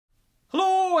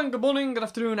Hello and good morning, good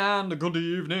afternoon and good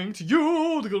evening to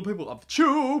you, the good people of the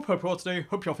tube. Hope you're today,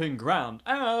 hope you're feeling grand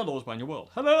and always in your world.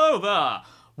 Hello there!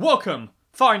 Welcome,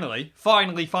 finally, to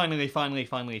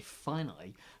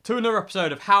another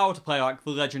episode of How to Play Like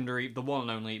the legendary, the one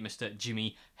and only Mr.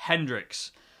 Jimi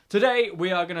Hendrix. Today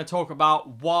we are going to talk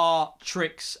about wah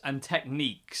tricks and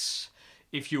techniques,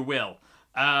 if you will,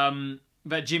 that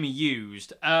Jimi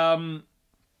used.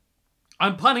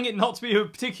 I'm planning it not to be a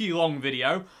particularly long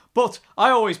video, but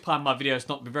I always plan my videos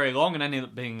not to be very long and end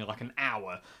up being like an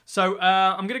hour. So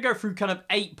I'm going to go through kind of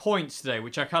 8 points today,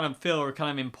 which I kind of feel are kind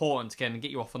of important to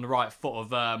get you off on the right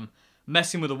foot of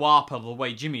messing with the wah pedal the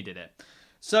way Jimi did it.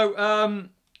 So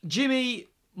Jimi,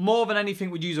 more than anything,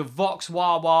 would use a Vox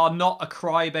wah-wah, not a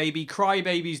crybaby.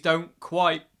 Crybabies don't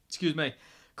quite,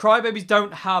 crybabies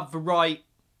don't have the right...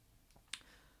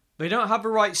 They don't have the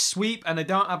right sweep and they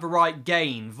don't have the right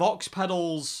gain. Vox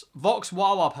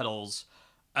wah-wah pedals,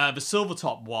 the silver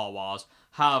top wah-wahs,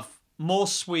 have more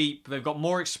sweep, they've got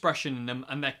more expression in them,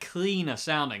 and they're cleaner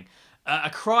sounding. A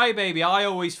crybaby, I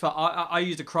always felt, I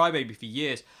used a crybaby for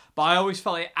years, but I always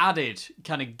felt it added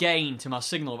kind of gain to my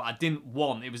signal that I didn't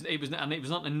want. It was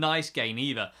not a nice gain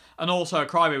either. And also a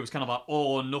crybaby was kind of like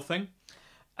all or nothing.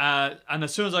 And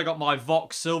as soon as I got my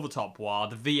Vox silver top wah,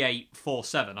 the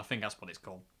V847, I think that's what it's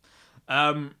called.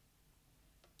 I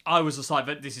was just like,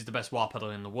 this is the best wah pedal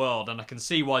in the world, and I can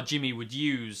see why Jimi would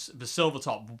use the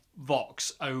Silvertop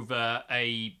Vox over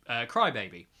a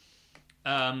crybaby.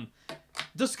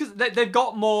 Just because they've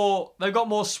got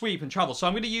more sweep and travel. So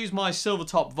I'm going to use my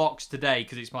Silvertop Vox today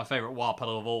because it's my favourite wah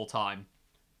pedal of all time,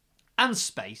 and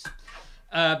space,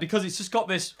 because it's just got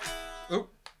this. Oh,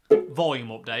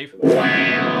 volume up, Dave.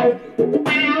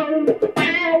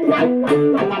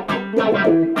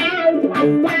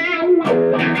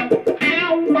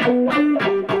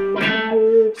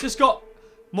 It's just got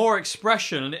more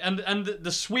expression, and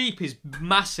the sweep is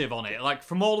massive on it, like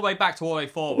from all the way back to all the way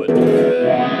forward.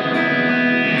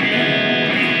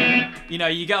 You know,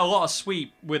 you get a lot of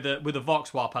sweep with a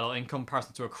Vox wah pedal in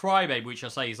comparison to a crybaby, which I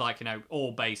say is like, you know,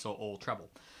 all bass or all treble.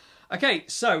 Okay,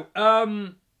 so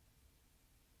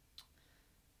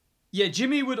yeah,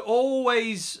 Jimi would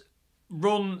always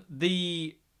run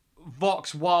the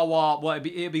Vox wah-wah, well,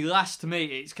 it'd be last to me.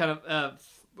 It's kind of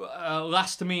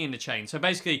last to me in the chain. So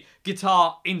basically,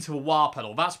 guitar into a wah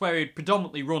pedal. That's where he'd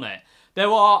predominantly run it. There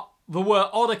were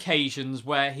odd occasions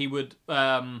where he would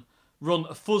run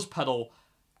a fuzz pedal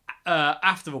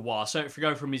after the wah. So if you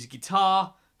go from his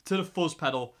guitar to the fuzz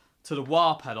pedal to the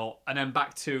wah pedal, and then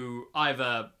back to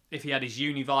either, if he had his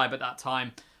Uni-Vibe at that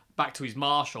time, back to his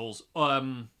Marshalls,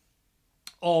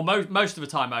 or most of the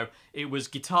time, though, it was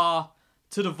guitar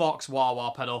to the Vox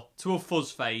wah-wah pedal, to a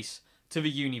fuzz face, to the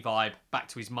Uni-Vibe, back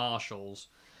to his Marshalls.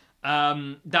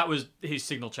 That was his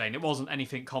signal chain. It wasn't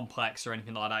anything complex or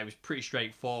anything like that. It was pretty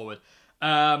straightforward.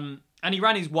 And he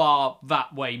ran his wah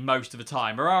that way most of the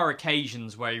time. There are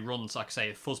occasions where he runs, like I say,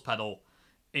 a fuzz pedal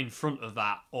in front of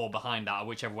that or behind that, or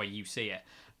whichever way you see it.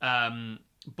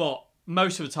 But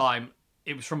most of the time,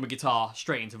 it was from the guitar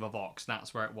straight into the Vox.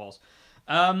 That's where it was.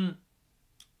 And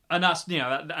that's, you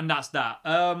know, and that's that.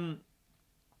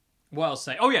 What else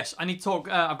to say? Oh yes, I need to talk.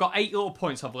 I've got 8 little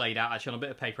points I've laid out actually on a bit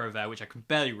of paper over there, which I can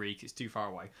barely read because it's too far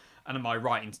away, and my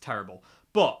writing's terrible.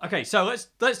 But okay, so let's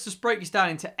just break this down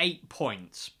into 8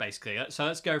 points basically. So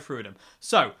let's go through them.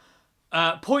 So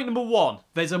point number 1: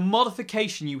 there's a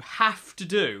modification you have to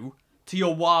do to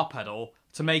your wah pedal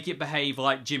to make it behave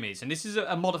like Jimi's, and this is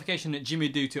a modification that Jimi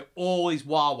would do to all his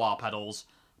wah pedals,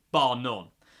 bar none.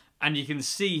 And you can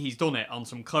see he's done it on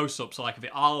some close-ups like the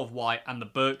Isle of Wight and the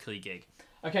Berkeley gig.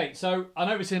 Okay, so I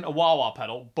know this isn't a wah-wah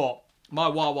pedal, but my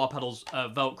wah-wah pedal's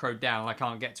velcroed down and I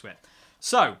can't get to it.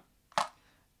 So,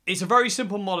 it's a very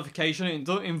simple modification. It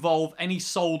doesn't involve any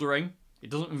soldering. It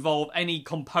doesn't involve any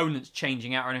components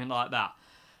changing out or anything like that.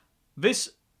 This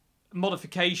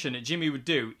modification that Jimi would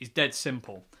do is dead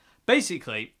simple.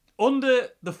 Basically, under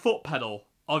the foot pedal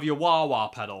of your wah-wah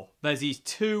pedal, there's these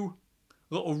 2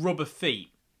 little rubber feet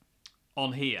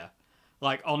on here.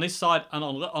 Like on this side and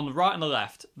on the right and the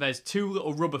left, there's 2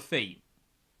 little rubber feet.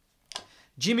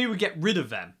 Jimi would get rid of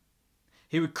them.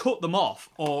 He would cut them off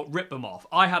or rip them off.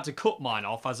 I had to cut mine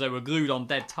off as they were glued on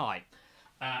dead tight.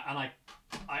 And I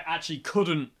actually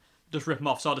couldn't just rip them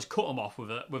off, so I just cut them off with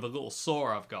a little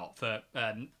saw I've got for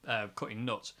cutting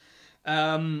nuts.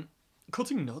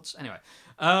 Cutting nuts? Anyway.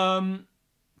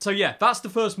 So yeah, that's the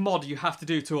first mod you have to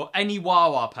do to any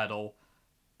wah-wah pedal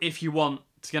if you want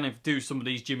to kind of do some of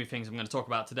these Jimi things I'm going to talk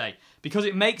about today, because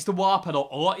it makes the wah pedal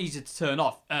a lot easier to turn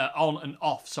off, on and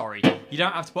off, sorry. You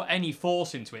don't have to put any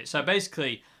force into it. So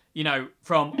basically, you know,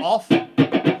 from off,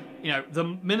 you know, the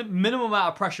minimum amount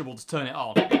of pressure will just turn it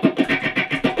on.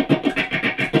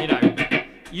 You know,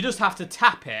 you just have to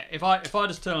tap it. If I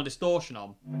just turn a distortion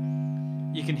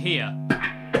on, you can hear.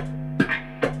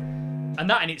 And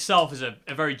that in itself is a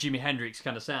very Jimi Hendrix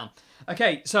kind of sound.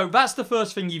 Okay, so that's the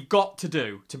first thing you've got to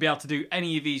do to be able to do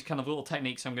any of these kind of little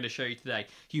techniques I'm going to show you today.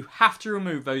 You have to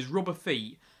remove those rubber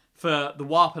feet for the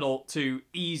wah pedal to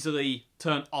easily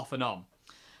turn off and on.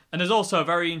 And there's also a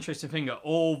very interesting thing that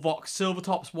all Vox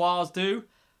Silvertops wahs do,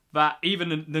 that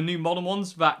even the new modern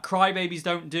ones, that Crybabies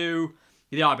don't do,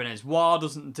 the Ibanez wah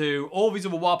doesn't do, all these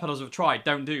other wah pedals I've tried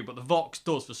don't do, but the Vox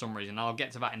does for some reason. I'll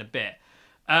get to that in a bit.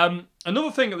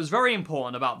 Another thing that was very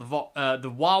important about the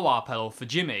wah-wah pedal for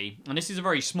Jimi, and this is a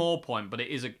very small point, but it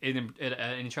is an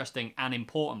interesting and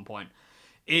important point,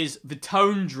 is the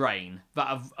tone drain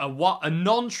that a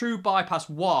non-true bypass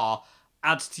wah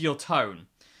adds to your tone.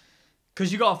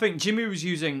 Because you got to think, Jimi was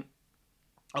using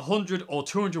 100 or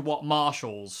 200 watt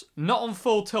Marshalls, not on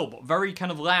full tilt, but very kind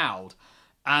of loud.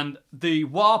 And the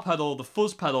wah pedal, the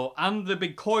fuzz pedal, and the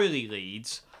big coily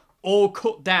leads all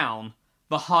cut down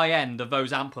the high end of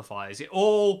those amplifiers. It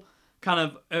all kind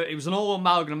of, it was an all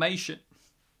amalgamation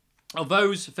of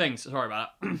those things, sorry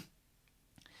about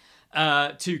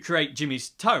that, to create Jimi's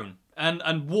tone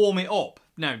and warm it up.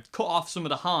 Now, cut off some of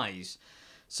the highs.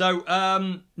 So,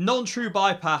 non-true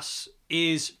bypass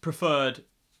is preferred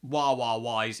wah-wah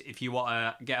wise if you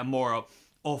want to get a more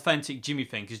authentic Jimi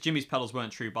thing, because Jimi's pedals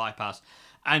weren't true bypass,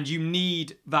 and you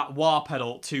need that wah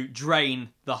pedal to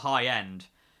drain the high end.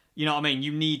 You know what I mean?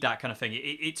 You need that kind of thing.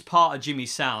 It's part of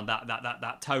Jimi's sound,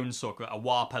 that tone suck that a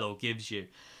wah pedal gives you.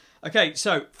 Okay,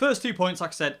 so first 2 points, like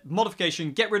I said,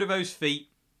 modification, get rid of those feet.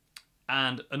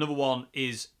 And another one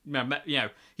is, you know,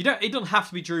 it doesn't have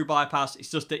to be true bypass. It's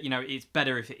just that, you know, it's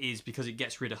better if it is because it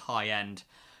gets rid of high end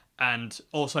and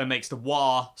also makes the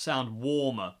wah sound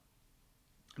warmer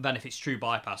than if it's true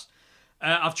bypass.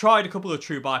 I've tried a couple of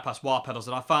true bypass wah pedals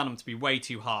and I found them to be way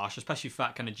too harsh, especially for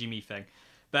that kind of Jimi thing.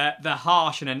 They're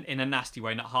harsh in a nasty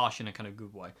way, not harsh in a kind of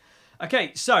good way.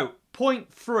 Okay, so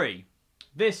point 3.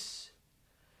 This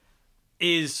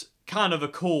is kind of a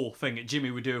cool thing that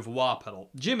Jimi would do with a wah pedal.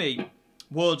 Jimi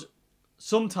would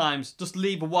sometimes just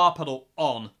leave a wah pedal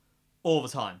on all the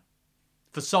time.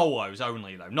 For solos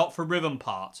only though, not for rhythm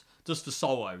parts, just for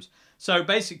solos. So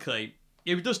basically,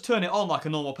 it would just turn it on like a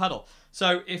normal pedal.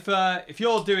 So if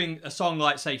you're doing a song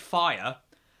like, say, Fire,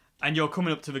 and you're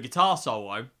coming up to the guitar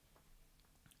solo,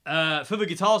 for the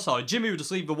guitar solo, Jimi would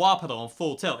just leave the wah pedal on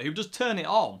full tilt. He would just turn it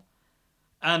on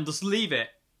and just leave it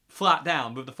flat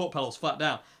down with the foot pedals flat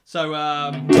down. So,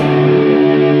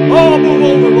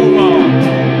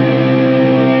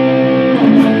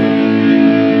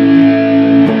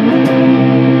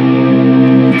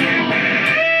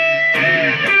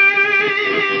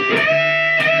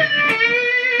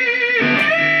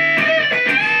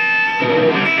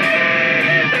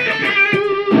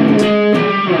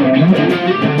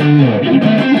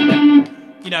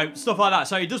 you know, stuff like that.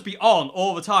 So it does be on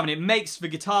all the time, and it makes the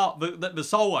guitar, the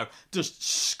solo, just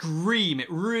scream. It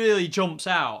really jumps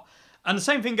out. And the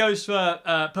same thing goes for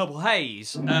Purple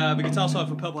Haze. The guitar solo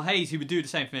for Purple Haze, he would do the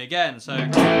same thing again. So.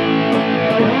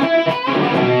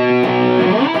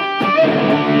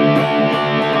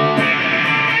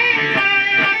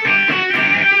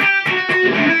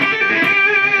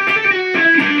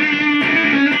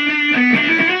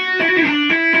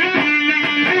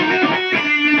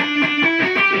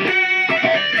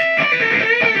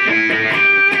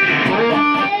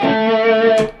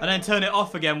 Turn it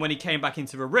off again when he came back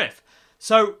into the riff.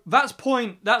 So that's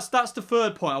the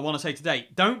third point I want to say today.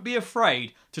 Don't be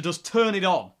afraid to just turn it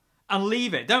on and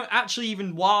leave it. Don't actually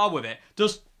even wah with it.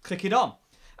 Just click it on.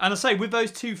 And I say, with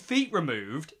those 2 feet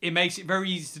removed, it makes it very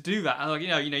easy to do that. And you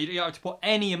know, you don't have to put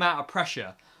any amount of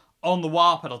pressure on the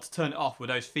wah pedal to turn it off with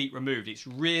those feet removed. It's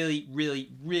really,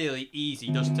 really, really easy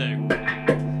just to, you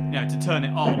know, to turn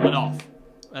it on and off.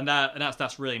 And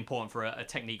that's really important for a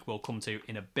technique we'll come to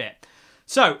in a bit.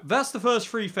 So, that's the first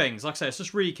 3 things. Like I said, let's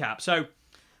just recap. So,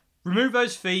 remove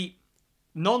those feet,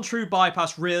 non-true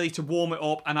bypass really to warm it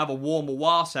up and have a warmer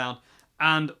wah sound,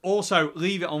 and also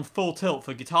leave it on full tilt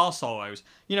for guitar solos.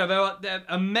 You know, there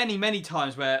are many, many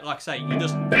times where, like I say, you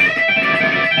just...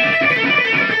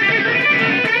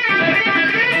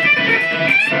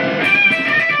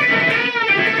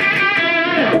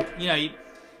 You know,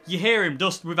 you hear him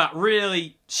just with that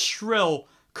really shrill,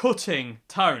 cutting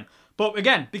tone. But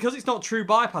again, because it's not true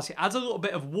bypass, it adds a little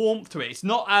bit of warmth to it. It's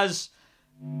not as...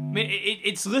 I mean,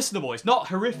 it's listenable. It's not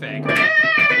horrific.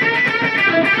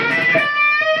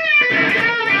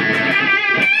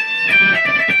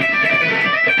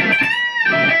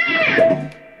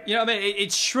 You know what I mean?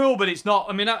 It's shrill, but it's not.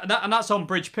 I mean, and that's on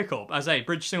bridge pickup, as a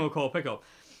bridge single coil pickup.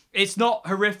 It's not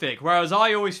horrific. Whereas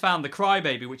I always found the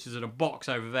Crybaby, which is in a box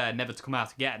over there, never to come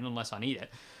out again unless I need it,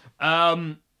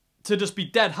 to just be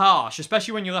dead harsh,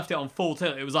 especially when you left it on full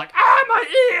tilt. It was like, ah, my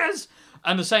ears!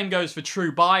 And the same goes for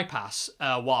true bypass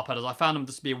wah pedals. I found them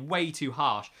just to be way too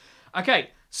harsh. Okay,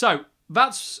 so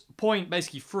that's point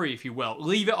basically 3, if you will.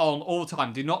 Leave it on all the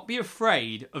time. Do not be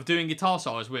afraid of doing guitar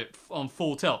solos on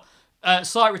full tilt.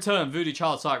 Slight Return, Voodoo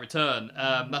Child Slight Return.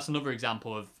 That's another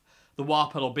example of the wah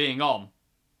pedal being on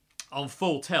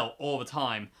full tilt all the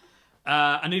time.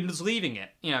 And even just leaving it.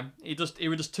 You know, it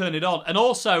would just turn it on. And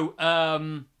also,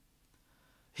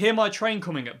 Hear My Train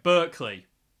Coming at Berkeley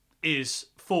is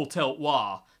full tilt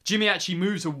wah. Jimmy actually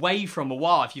moves away from a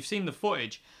wah. If you've seen the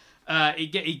footage,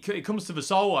 it comes to the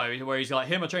solo where he's like,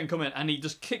 Hear My Train Coming, and he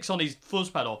just kicks on his fuzz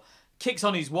pedal, kicks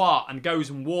on his wah, and goes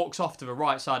and walks off to the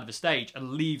right side of the stage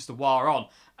and leaves the wah on.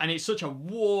 And it's such a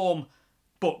warm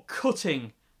but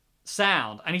cutting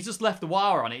sound. And he's just left the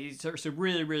wah on it. It's a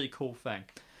really, really cool thing.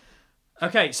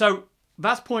 Okay, so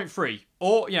that's point 3.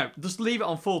 Or, you know, just leave it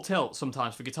on full tilt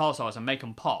sometimes for guitar solos and make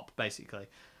them pop, basically.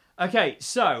 Okay,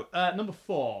 so, number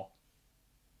 4.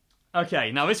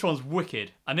 Okay, now this one's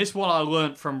wicked. And this one I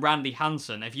learnt from Randy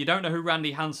Hansen. If you don't know who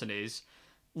Randy Hansen is,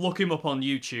 look him up on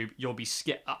YouTube. You'll be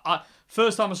scared.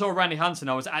 First time I saw Randy Hansen,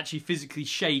 I was actually physically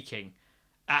shaking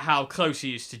at how close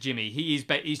he is to Jimmy. He's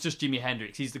just Jimi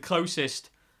Hendrix. He's the closest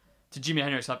to Jimi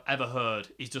Hendrix I've ever heard.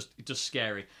 He's just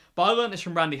scary. But I learnt this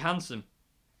from Randy Hansen.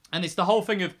 And it's the whole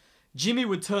thing of Jimmy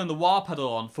would turn the wah pedal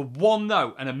on for one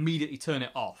note and immediately turn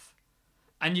it off.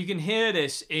 And you can hear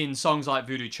this in songs like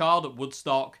Voodoo Child at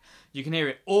Woodstock. You can hear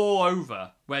it all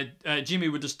over where Jimmy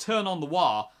would just turn on the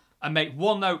wah and make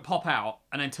one note pop out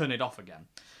and then turn it off again.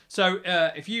 So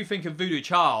if you think of Voodoo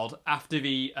Child after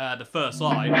the first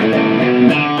line,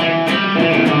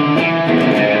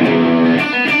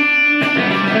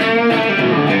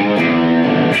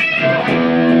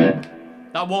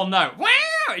 that one note,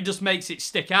 it just makes it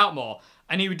stick out more.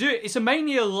 And he would do it. It's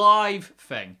mainly a live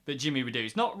thing that Jimmy would do.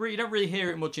 It's not really, you don't really hear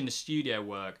it much in the studio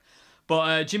work,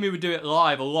 but Jimmy would do it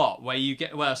live a lot. Where you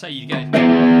get, well, say you get,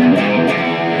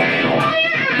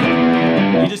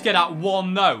 you just get that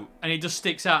one note, and it just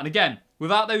sticks out. And again,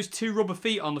 without those 2 rubber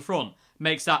feet on the front,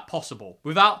 makes that possible.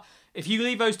 If you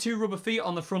leave those 2 rubber feet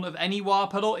on the front of any wah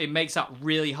pedal, it makes that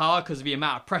really hard because of the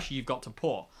amount of pressure you've got to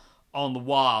put on the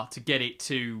wah to get it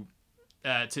to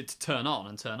turn on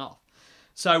and turn off.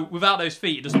 So without those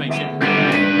feet, it just makes it, you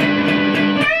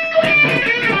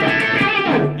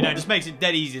know, it just makes it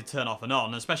dead easy to turn off and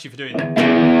on, especially for doing,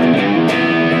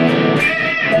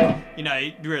 you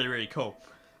know, really, really cool.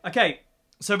 Okay,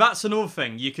 so that's another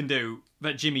thing you can do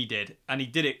that Jimmy did, and he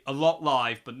did it a lot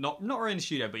live, but not really in the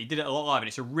studio, but he did it a lot live, and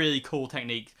it's a really cool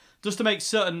technique just to make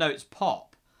certain notes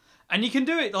pop. And you can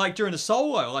do it like during a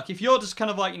solo, like if you're just kind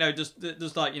of like, you know, just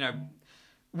like, you know,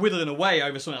 whittling away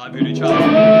over something like Voodoo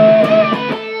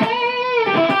Child.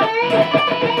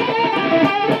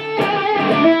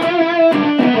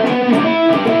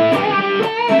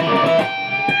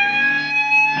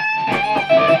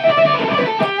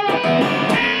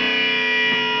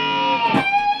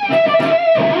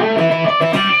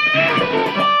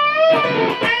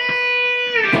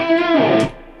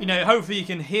 You know, hopefully you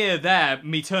can hear there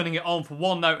me turning it on for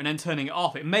one note and then turning it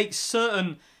off. It makes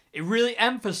certain, it really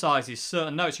emphasizes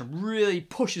certain notes and really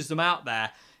pushes them out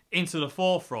there into the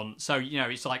forefront. So, you know,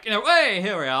 it's like, you know, hey,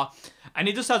 here we are. And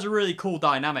it just has a really cool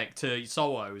dynamic to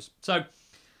solos. So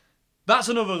that's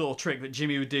another little trick that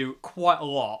Jimmy would do quite a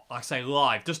lot, like I say,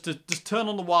 live. Just turn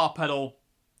on the wah pedal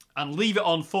and leave it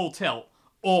on full tilt,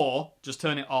 or just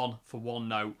turn it on for one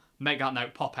note, make that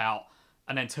note pop out,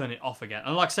 and then turn it off again.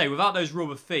 And like I say, without those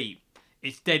rubber feet,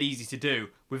 it's dead easy to do.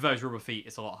 With those rubber feet,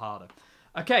 it's a lot harder.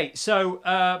 Okay, so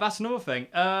that's another thing.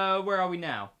 Where are we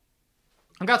now?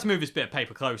 I'm going to move this bit of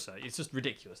paper closer. It's just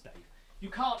ridiculous, Dave. You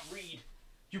can't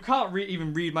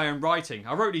even read my own writing.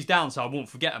 I wrote these down so I won't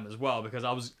forget them as well, because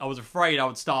I was afraid I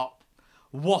would start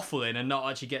waffling and not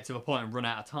actually get to the point and run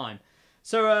out of time.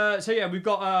 So yeah, we've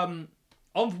got on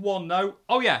for one note.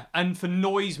 Oh yeah, and for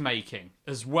noise making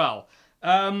as well.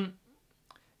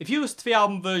 If you listen to the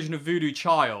album version of Voodoo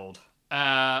Child,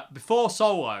 before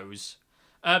solos,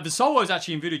 the solos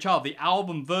actually in Voodoo Child, the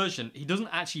album version, he doesn't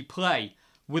actually play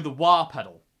with the wah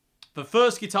pedal. The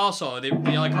first guitar solo, the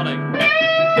iconic,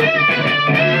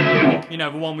 you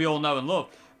know, the one we all know and love,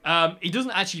 he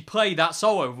doesn't actually play that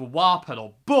solo with a wah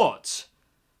pedal, but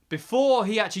before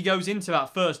he actually goes into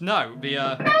that first note,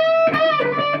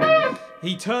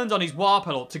 he turns on his wah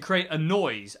pedal to create a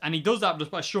noise, and he does that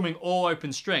just by strumming all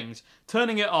open strings,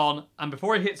 turning it on, and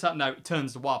before he hits that note, he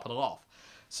turns the wah pedal off.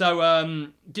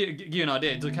 So, give you an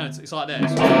idea. It's like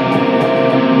this.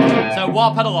 So,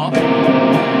 wah pedal off.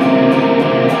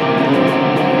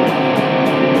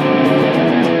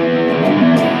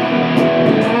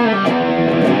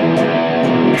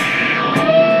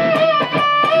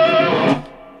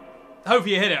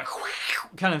 Hopefully you hit it.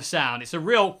 Kind of sound. It's a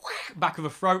real back of a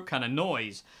throat kind of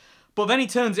noise. But then he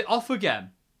turns it off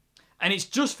again. And it's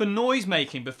just for noise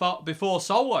making before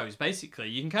solos, basically.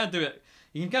 You can kind of do it.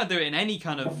 You can kind of do it in any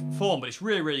kind of form, but it's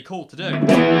really, really cool to do. You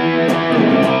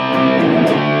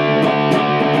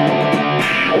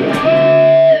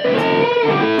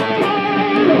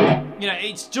know,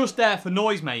 it's just there for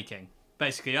noise making,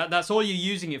 basically. That's all you're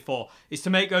using it for, is to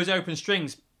make those open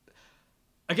strings,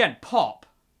 again, pop.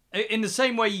 In the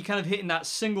same way you kind of hitting that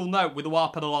single note with the wah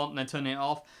pedal on and then turning it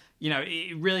off, you know,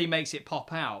 it really makes it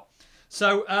pop out.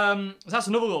 So that's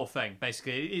another little thing,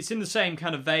 basically. It's in the same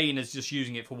kind of vein as just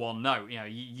using it for one note. You know,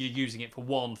 you're using it for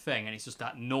one thing, and it's just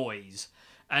that noise.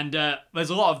 And there's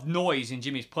a lot of noise in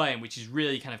Jimi's playing, which is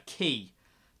really kind of key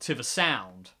to the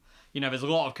sound. You know, there's a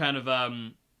lot of kind of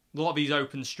a lot of these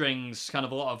open strings, kind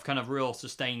of a lot of kind of real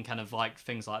sustained kind of like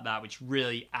things like that, which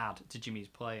really add to Jimi's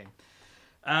playing.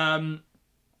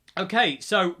 Okay,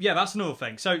 so yeah, that's another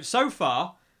thing. So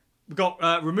far we've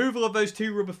got removal of those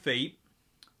two rubber feet.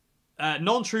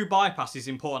 Non-true bypass is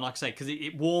important, like I say, because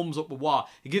it warms up the wah.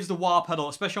 It gives the wah pedal,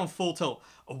 especially on full tilt,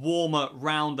 a warmer,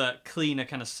 rounder, cleaner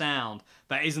kind of sound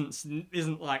that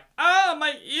isn't like, ah,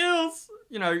 my ears.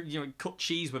 You know, cut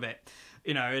cheese with it,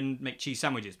 you know, and make cheese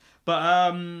sandwiches. But I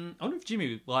wonder if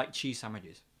Jimi would like cheese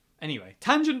sandwiches. Anyway,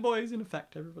 Tangent Boy is in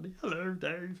effect, everybody. Hello,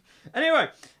 Dave. Anyway,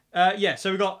 yeah,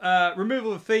 so we've got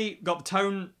removal of feet, got the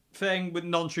tone thing with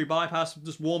non-true bypass,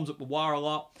 just warms up the wah a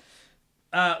lot.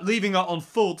 Leaving it on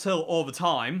full tilt all the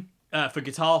time for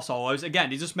guitar solos.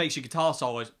 Again, it just makes your guitar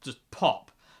solos just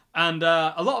pop. And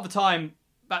a lot of the time,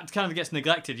 that kind of gets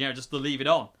neglected, you know, just to leave it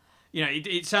on. You know,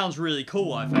 it sounds really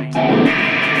cool, I think.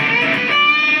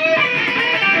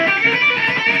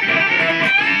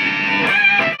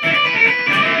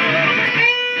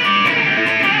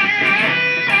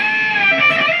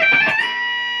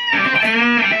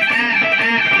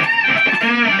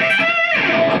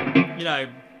 You know,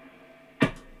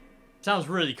 sounds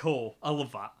really cool. I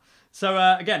love that. So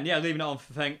again, yeah, leaving it on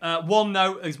for the thing. One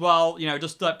note as well, you know,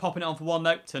 just popping it on for one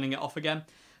note, turning it off again.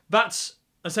 That's,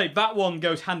 I say, that one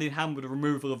goes hand in hand with the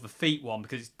removal of the feet one,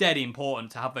 because it's dead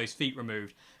important to have those feet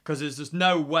removed, because there's just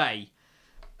no way.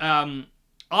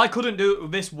 I couldn't do it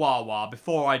with this wah-wah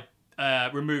before I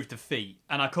removed the feet,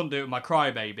 and I couldn't do it with my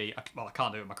Crybaby. Well, I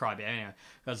can't do it with my Crybaby anyway,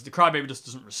 because the Crybaby just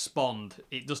doesn't respond.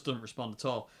 It just doesn't respond at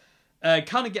all.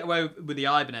 Kind of get away with the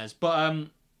Ibanez, but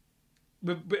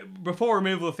before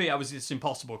removal of feet, it's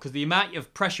impossible, because the amount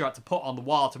of pressure I had to put on the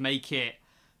wah to make it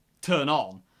turn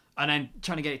on, and then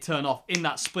trying to get it turned off in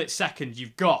that split second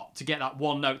you've got to get that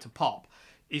one note to pop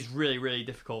is really, really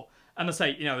difficult. And I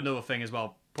say, you know, another thing as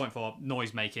well, point for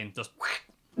noise making, just,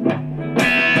 you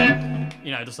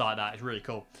know, just like that. It's really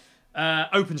cool.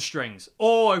 Open strings,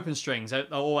 all open strings,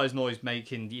 all those noise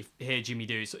making you hear Jimi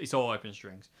do, it's all open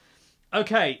strings.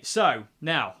 Okay, so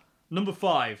now number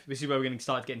 5. This is where we're going to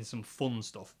start getting some fun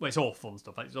stuff. Well, it's all fun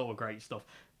stuff. It's all great stuff.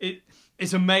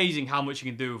 It's amazing how much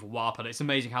you can do with a wah pedal. It's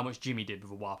amazing how much Jimi did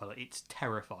with a wah pedal. It's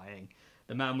terrifying.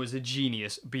 The man was a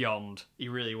genius beyond. He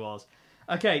really was.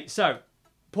 Okay, so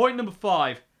point number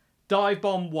 5: dive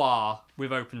bomb wah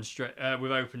with open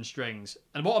strings.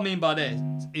 And what I mean by this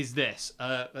is this.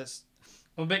 I'm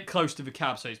a bit close to the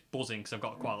cab, so it's buzzing because I've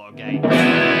got quite a lot of gain.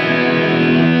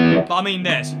 But I mean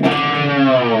this.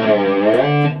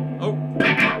 Oh.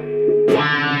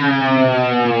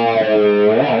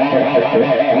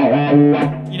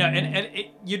 You know, and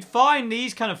you'd find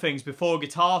these kind of things before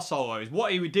guitar solos.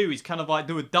 What he would do is kind of like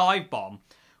do a dive bomb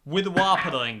with the wah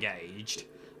pedal engaged,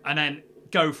 and then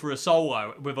go for a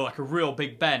solo with like a real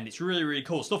big bend. It's really, really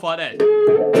cool. Stuff like this.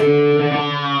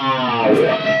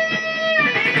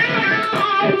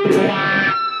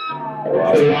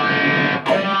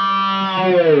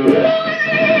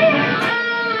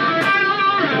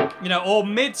 You know, or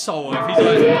mid solo if he's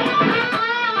like,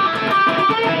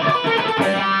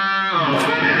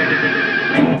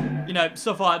 you know,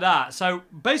 stuff like that. So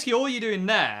basically all you're doing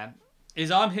there is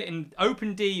I'm hitting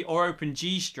open D or open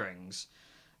G strings,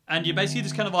 and you're basically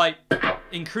just kind of like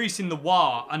increasing the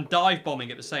wah and dive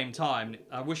bombing at the same time.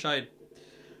 I wish I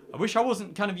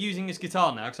wasn't kind of using this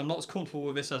guitar now, because I'm not as comfortable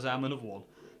with this as I am another one.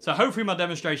 So hopefully my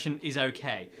demonstration is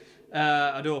okay.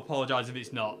 I do apologise if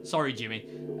it's not. Sorry, Jimi.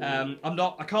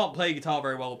 I can't play guitar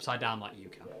very well upside down like you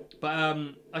can. But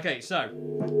okay, so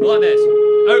like this.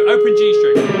 Open G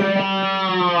string.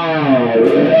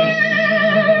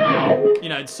 You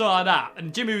know, something like that.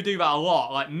 And Jimmy would do that a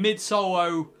lot, like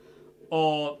mid-solo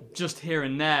or just here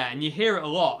and there. And you hear it a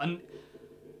lot. And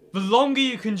the longer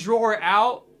you can draw it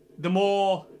out, the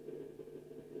more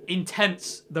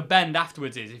intense the bend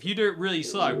afterwards is. If you do it really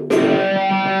slow, you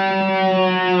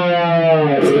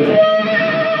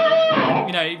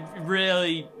know, it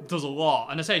really does a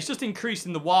lot. And I say it's just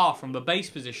increasing the wah from the bass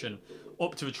position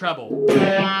up to the treble.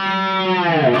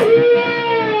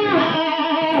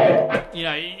 You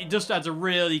know, it just adds a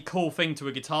really cool thing to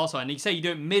a guitar solo. And you say you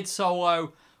do it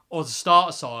mid-solo or to start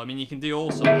a solo. I mean, you can do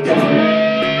all sorts.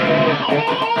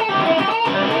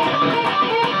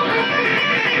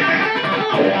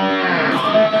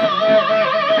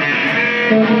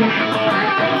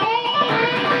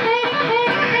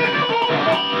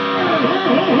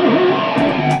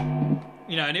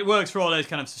 You know, and it works for all those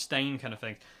kind of sustain kind of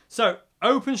things. So,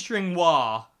 open string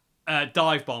wah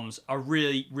dive bombs are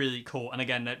really, really cool. And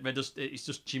again, it's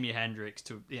just Jimi Hendrix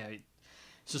to, you know,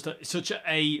 it's just such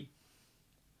a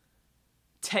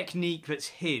technique that's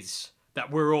his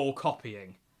that we're all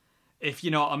copying. If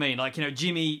you know what I mean. Like, you know,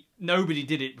 Jimmy, nobody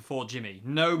did it before Jimmy.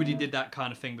 Nobody did that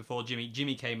kind of thing before Jimmy.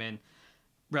 Jimmy came in,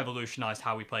 revolutionised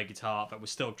how we play guitar, that we're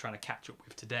still trying to catch up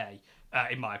with today,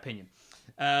 in my opinion.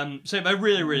 So they're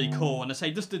really, really cool. And I say,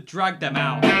 just to drag them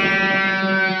out.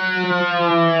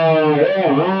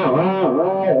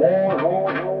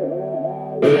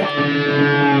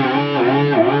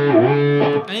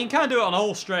 And you can kind of do it on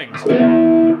all strings.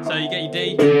 So you get your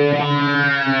D,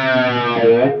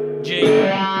 G,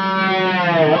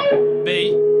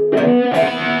 B,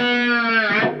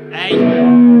 A.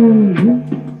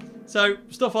 So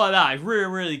stuff like that is really,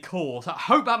 really cool. So I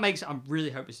hope that makes. I really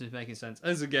hope this is making sense.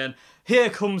 As again, here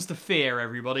comes the fear,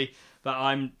 everybody, that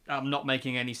I'm not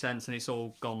making any sense and it's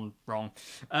all gone wrong.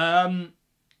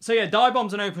 So yeah, dive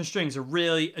bombs and open strings are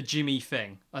really a Jimmy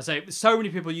thing. I say so many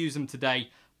people use them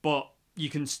today, but you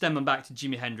can stem them back to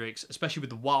Jimi Hendrix, especially with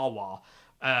the wah-wah,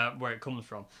 where it comes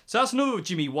from. So that's another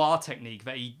Jimmy wah technique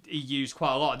that he used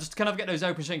quite a lot, just to kind of get those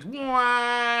open strings.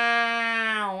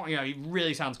 Wow! You know, it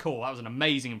really sounds cool. That was an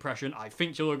amazing impression. I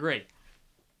think you'll agree.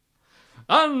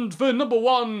 And the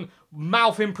 #1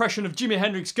 mouth impression of Jimi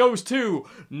Hendrix goes to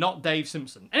not Dave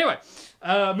Simpson. Anyway,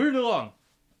 moving along.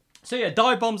 So yeah,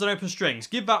 dive bombs and open strings.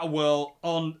 Give that a whirl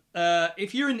on.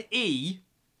 If you're in E,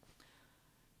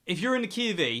 if you're in the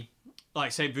key of E,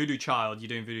 like say Voodoo Child, you're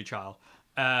doing Voodoo Child.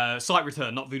 Slight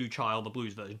Return, not Voodoo Child, the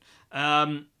blues version.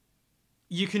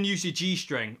 You can use your G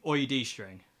string or your D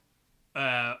string,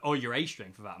 or your A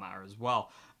string for that matter as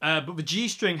well. But the G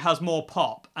string has more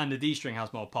pop and the D string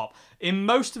has more pop. In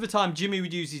most of the time, Jimmy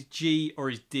would use his G or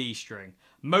his D string.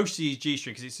 Mostly his G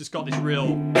string because it's just got this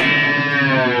real.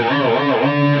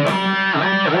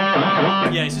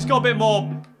 Yeah, it's just got a bit more.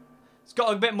 It's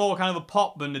got a bit more kind of a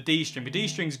pop than the D string. The D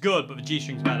string's good, but the G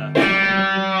string's better.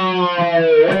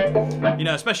 You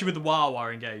know, especially with the wah-wah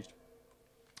engaged.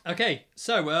 Okay,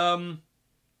 so,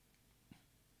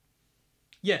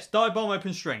 yes, dive bomb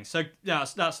open strings. So, yeah,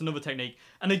 that's another technique.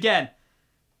 And again,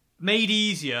 made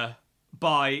easier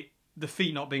by the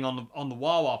feet not being on the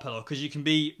wah-wah pedal, because you can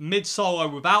be mid-solo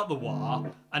without the wah,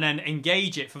 and then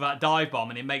engage it for that dive bomb,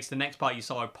 and it makes the next part of your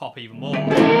solo pop even more.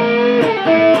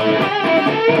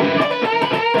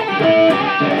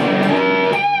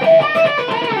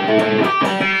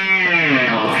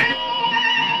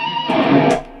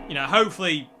 You know,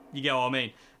 hopefully you get what I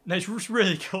mean. No, it's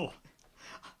really cool.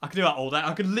 I could do that all day.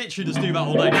 I could literally just do that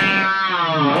all day.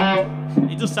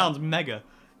 It just sounds mega.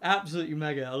 Absolutely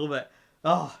mega. I love it.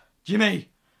 Oh, Jimmy.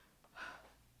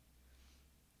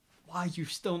 Why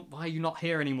are you not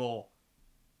here anymore?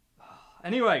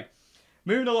 Anyway,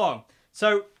 moving along.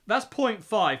 So that's point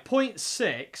 5. Point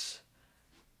 6.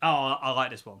 Oh, I like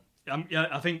this one.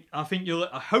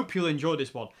 I hope you'll enjoy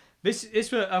this one.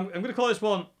 I'm going to call this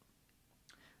one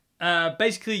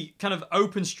basically kind of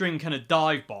open string kind of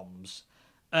dive bombs.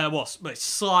 Well,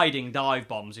 sliding dive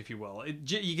bombs, if you will.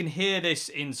 You can hear this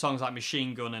in songs like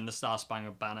Machine Gun and the Star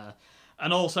Spangled Banner,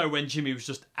 and also when Jimmy was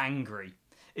just angry.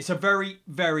 It's a very,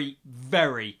 very,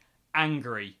 very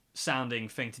angry sounding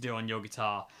thing to do on your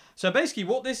guitar. So basically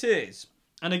what this is,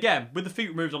 and again, with the feet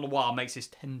removed on the wah, makes this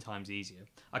 10 times easier.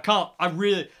 I'm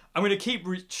going to keep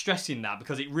stressing that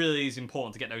because it really is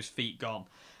important to get those feet gone.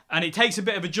 And it takes a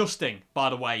bit of adjusting, by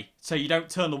the way, so you don't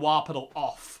turn the wah pedal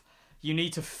off. You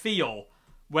need to feel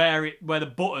where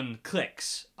the button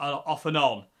clicks off and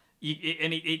on.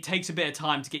 It takes a bit of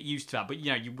time to get used to that, but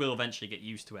you know, you will eventually get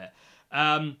used to it.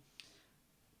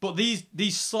 But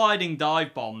these sliding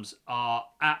dive bombs are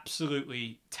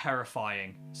absolutely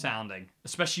terrifying sounding,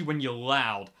 especially when you're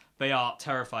loud. They are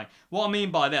terrifying. What I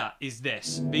mean by that is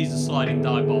this. These are sliding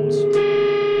dive bombs.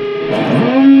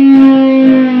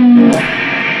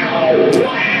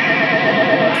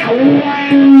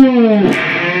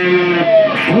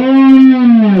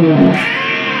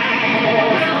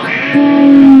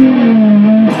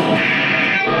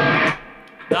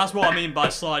 That's what I mean by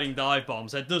sliding dive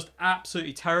bombs. They're just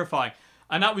absolutely terrifying.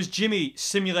 And that was Jimmy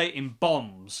simulating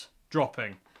bombs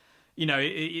dropping. You know,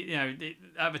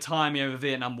 at the time, you know, the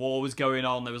Vietnam War was going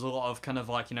on. There was a lot of kind of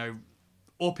like, you know,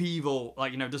 upheaval,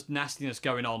 like, you know, just nastiness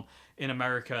going on in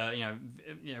America, you know,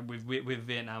 with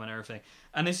Vietnam and everything.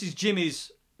 And this is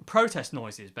Jimmy's protest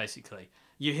noises, basically.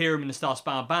 You hear them in the Star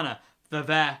Spangled Banner. They're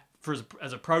there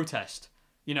as a protest.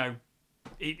 You know,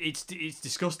 it's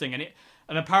disgusting,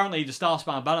 and apparently the Star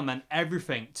Spangled Banner meant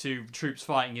everything to troops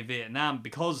fighting in Vietnam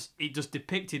because it just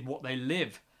depicted what they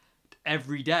live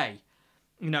every day.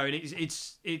 You know,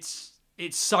 it's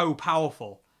so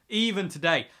powerful. Even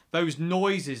today, those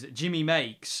noises that Jimmy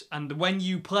makes, and when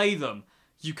you play them,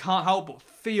 you can't help but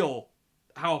feel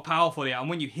how powerful they are. And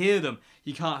when you hear them,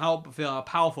 you can't help but feel how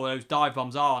powerful those dive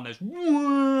bombs are, and those,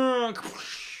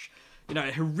 you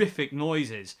know, horrific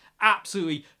noises.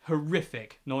 Absolutely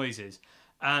horrific noises.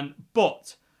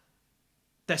 But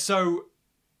they're so,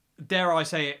 dare I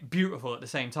say it, beautiful at the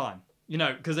same time. You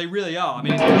know, because they really are. I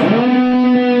mean,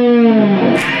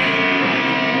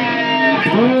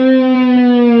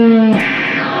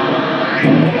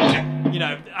 you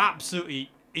know,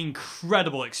 absolutely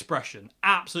incredible expression.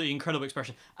 Absolutely incredible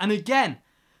expression. And again,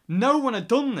 no one had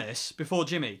done this before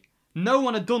Jimmy. No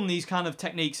one had done these kind of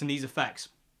techniques and these effects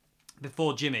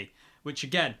before Jimmy, which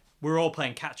again, we're all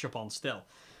playing catch up on still.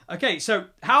 Okay, so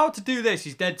how to do this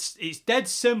is it's dead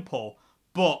simple,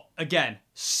 but again,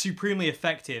 supremely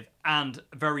effective and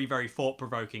very, very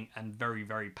thought-provoking and very,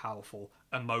 very powerful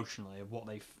emotionally of what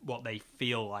they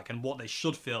feel like and what they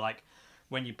should feel like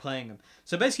when you're playing them.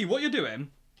 So basically what you're doing,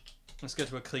 let's go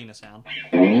to a cleaner sound,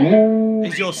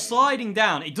 is you're sliding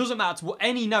down. It doesn't matter to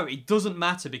any note, it doesn't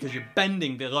matter because you're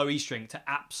bending the low E string to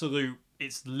absolute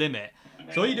its limit.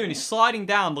 So all you're doing is sliding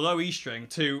down the low E string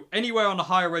to anywhere on the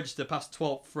higher register past the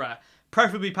 12th fret,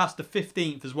 preferably past the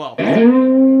 15th as well.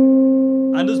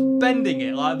 And just bending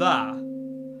it like that.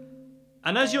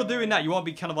 And as you're doing that, you want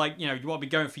to be kind of like, you know, you want to be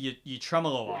going for your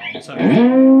tremolo arm. So,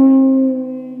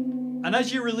 and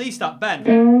as you release that bend,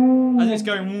 as it's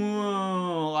going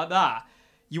like that,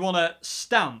 you want to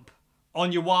stamp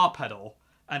on your wah pedal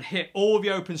and hit all of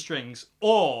your open strings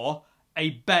or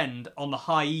a bend on the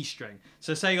high E string.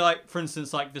 So say like, for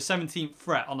instance, like the 17th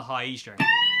fret on the high E string.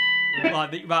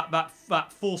 Like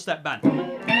that full step bend.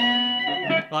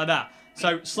 Like that.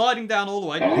 So sliding down all the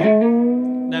way,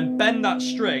 then bend that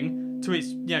string to its,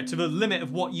 you know, to the limit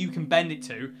of what you can bend it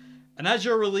to. And as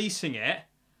you're releasing it,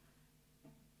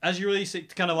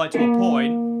 kind of like to a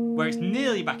point where it's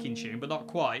nearly back in tune, but not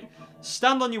quite,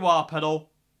 stand on your wah pedal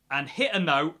and hit a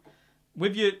note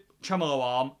with your tremolo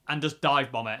arm and just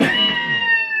dive bomb it.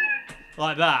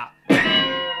 Like that.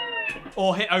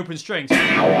 Or hit open strings.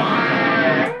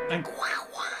 And,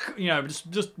 you know,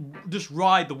 just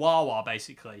ride the wah-wah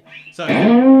basically. So,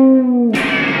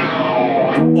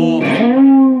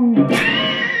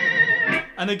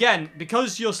 and again,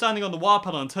 because you're standing on the wah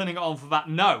pedal and turning it on for that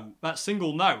note, that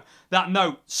single note, that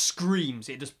note screams.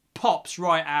 It just pops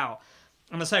right out.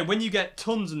 And I say, when you get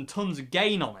tons and tons of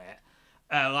gain on it,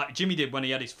 like Jimmy did when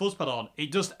he had his fuzz pedal on,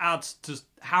 it just adds to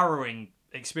harrowing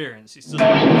experience. It's just,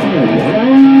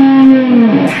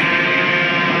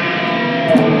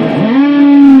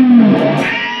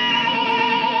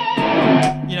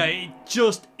 you know, it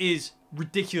just is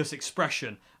ridiculous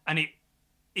expression, and it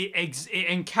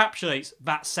encapsulates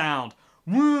that sound.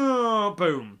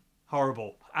 Boom,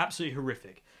 horrible, absolutely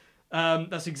horrific.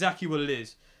 That's exactly what it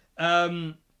is.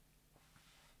 And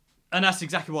that's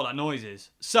exactly what that noise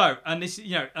is. So, and this,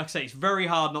 you know, like I say, it's very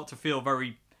hard not to feel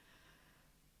very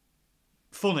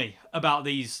funny about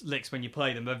these licks when you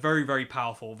play them. They're very, very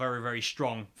powerful, very, very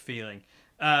strong feeling.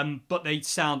 But they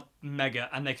sound mega,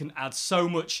 and they can add so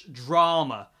much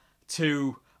drama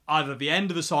to either the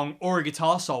end of the song or a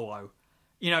guitar solo.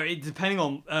 You know, depending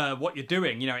on what you're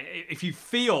doing. You know, if you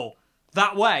feel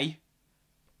that way,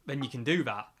 then you can do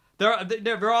that.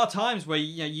 There are times where,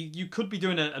 you know, you could be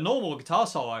doing a normal guitar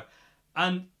solo,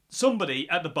 and somebody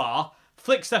at the bar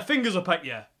flicks their fingers up at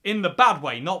you in the bad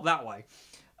way, not that way.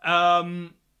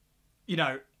 You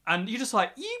know, and you're just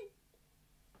like, you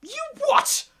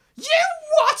what? You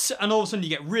what? And all of a sudden you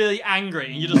get really angry,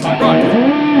 and you're just like, right.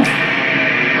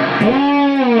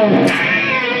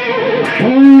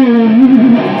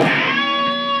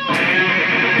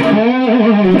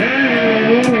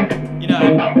 You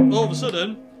know, all of a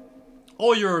sudden,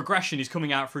 all your aggression is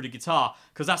coming out through the guitar,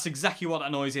 because that's exactly what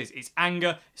that noise is. It's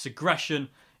anger, it's aggression,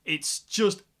 It's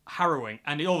just harrowing,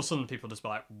 and all of a sudden people just be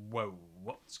like, whoa,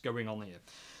 what's going on here?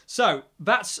 So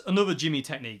that's another Jimi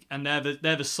technique, and they're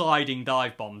the sliding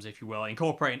dive bombs, if you will,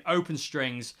 incorporating open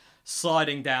strings,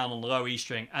 sliding down on the low E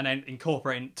string, and then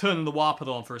turning the wah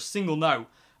pedal on for a single note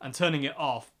and turning it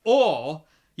off. Or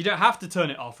you don't have to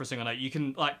turn it off for a single note. You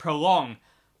can like prolong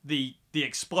the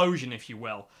explosion, if you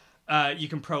will. You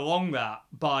can prolong that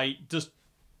by just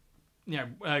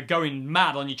going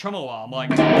mad on your tremolo arm, like.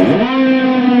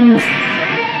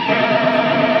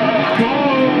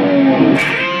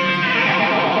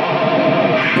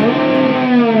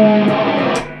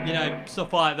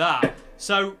 Stuff like that.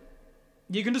 So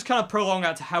you can just kind of prolong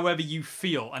that to however you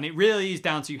feel, and it really is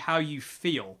down to how you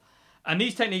feel. And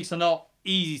these techniques are not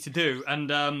easy to do,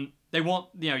 and they want,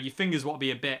 your fingers want to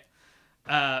be a bit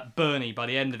burny by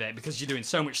the end of it, because you're doing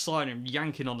so much sliding and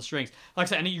yanking on the strings. Like I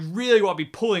said, and you really want to be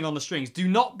pulling on the strings. Do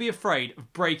not be afraid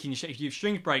of breaking. If your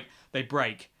strings break, they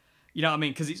break. You know what I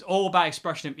mean? Because it's all about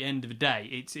expression at the end of the day.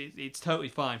 It's totally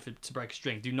fine to break a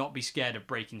string. Do not be scared of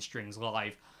breaking strings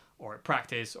live, or at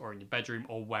practice, or in your bedroom,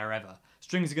 or wherever.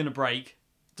 Strings are going to break.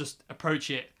 Just approach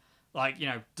it like,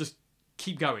 just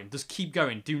keep going. Just keep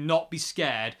going. Do not be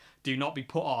scared. Do not be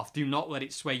put off. Do not let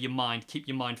it sway your mind. Keep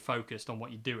your mind focused on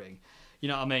what you're doing. You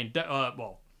know what I mean?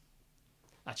 Well,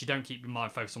 actually, don't keep your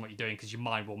mind focused on what you're doing, because your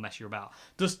mind will mess you about.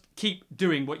 Just keep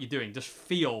doing what you're doing. Just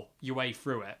feel your way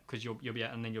through it, because you'll be,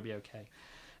 and then you'll be okay.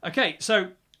 Okay, so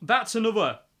that's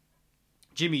another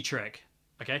Jimi trick.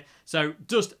 Okay, so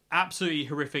just absolutely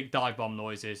horrific dive bomb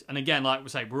noises, and again, like we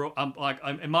say, we're all,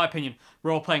 in my opinion,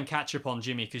 we're all playing catch up on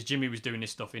Jimi, because Jimi was doing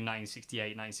this stuff in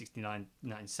 1968, 1969,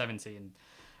 1970, and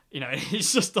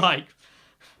it's just like,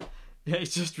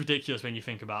 it's just ridiculous when you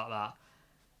think about that.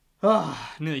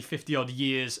 Nearly 50 odd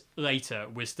years later,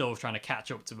 we're still trying to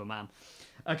catch up to the man.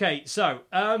 Okay, so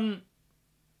yeah,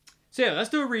 let's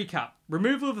do a recap.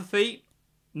 Removal of the feet,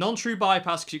 non-true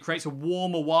bypass because it creates a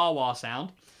warmer wah-wah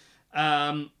sound.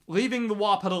 Leaving the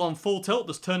wah pedal on full tilt,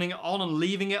 just turning it on and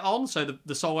leaving it on, so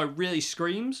the solo really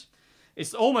screams.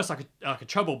 It's almost like a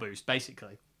treble boost,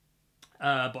 basically,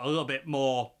 but a little bit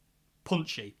more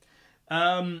punchy.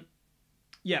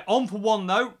 Yeah, on for one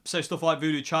note, so stuff like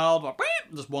Voodoo Child, like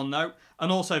just one note,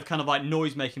 and also kind of like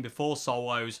noise making before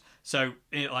solos. So,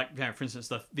 for instance,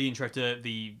 the intro to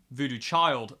the Voodoo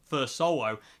Child first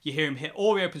solo, you hear him hit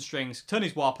all the open strings, turn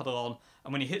his wah pedal on,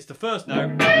 and when he hits the first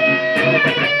note,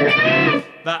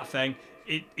 that thing,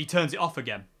 he turns it off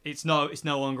again. It's no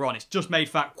longer on. It's just made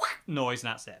for that noise,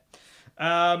 and that's it.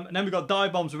 And then we've got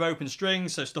dive bombs with open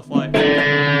strings, so stuff like.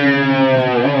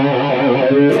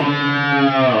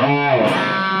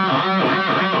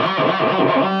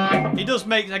 He does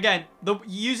make, again,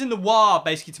 using the wah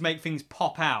basically to make things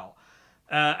pop out.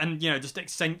 And, just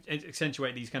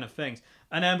accentuate these kind of things.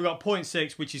 And then we've got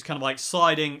 0.6, which is kind of like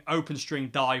sliding open string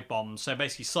dive bombs. So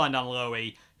basically sliding down the low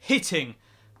E, hitting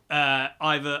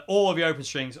either all of the open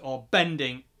strings or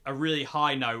bending a really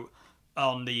high note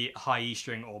on the high E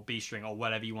string or B string or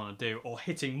whatever you want to do, or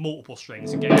hitting multiple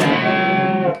strings and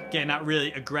getting that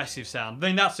really aggressive sound. I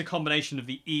think that's the combination of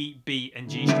the E, B, and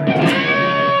G strings.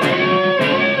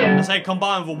 I say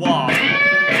combined with a wah,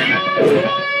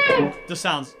 just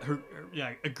sounds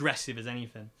aggressive as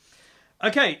anything.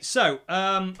 Okay, so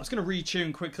I was going to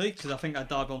retune quickly because I think that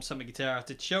dive bomb sent my guitar out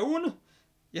of tune.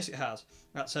 Yes, it has.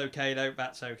 That's okay though.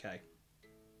 That's okay.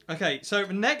 Okay, so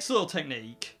the next little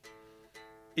technique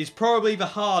is probably the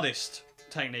hardest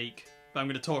technique that I'm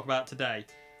going to talk about today,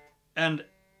 and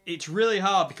it's really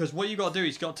hard because what you got to do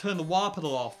is you got to turn the wah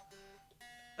pedal off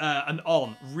and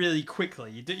on really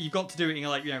quickly. You've got to do it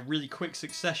in really quick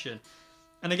succession.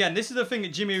 And again, this is the thing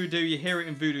that Jimi would do. You hear it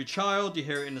in Voodoo Child, you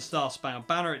hear it in the Star Spangled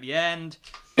Banner at the end.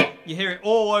 You hear it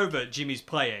all over Jimmy's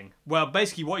playing. Well,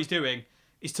 basically what he's doing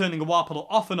is turning the wah pedal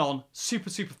off and on super,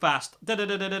 super fast, like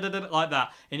that.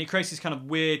 And it creates this kind of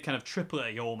weird, kind of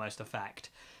triplet almost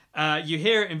effect. You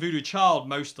hear it in Voodoo Child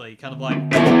mostly, kind of like.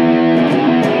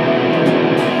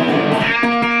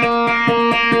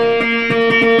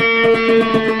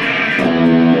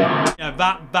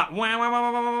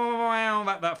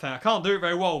 That thing. I can't do it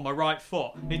very well with my right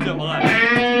foot. I need to do it with my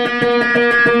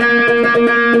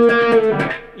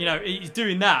left. He's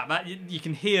doing that. You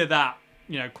can hear that,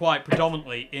 quite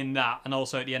predominantly in that, and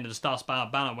also at the end of the Star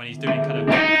Spangled Banner when he's doing kind of.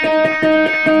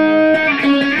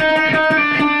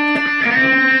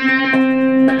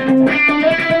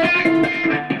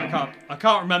 I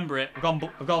can't remember it. I've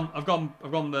gone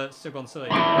silly.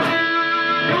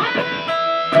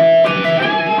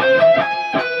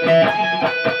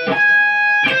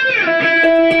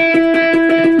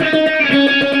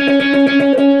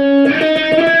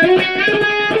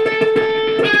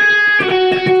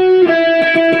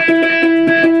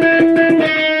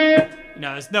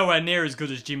 nowhere near as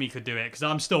good as Jimmy could do it because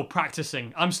I'm still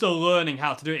practicing. I'm still learning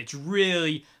how to do it. It's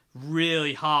really,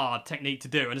 really hard technique to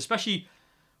do. And especially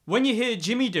when you hear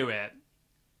Jimmy do it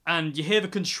and you hear the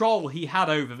control he had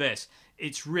over this,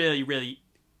 it's really, really...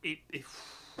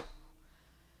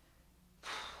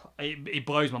 It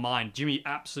blows my mind. Jimmy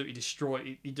absolutely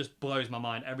destroyed. He just blows my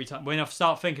mind every time. When I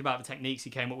start thinking about the techniques he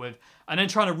came up with, and then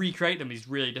trying to recreate them is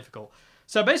really difficult.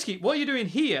 So basically, what you're doing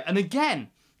here, and again,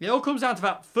 it all comes down to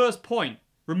that first point: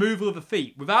 removal of the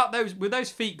feet. With those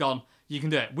feet gone, you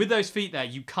can do it. With those feet there,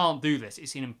 you can't do this.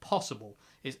 It's impossible.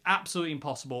 It's absolutely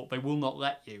impossible. They will not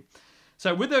let you.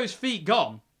 So with those feet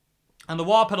gone, and the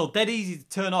wah pedal dead easy to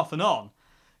turn off and on,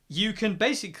 you can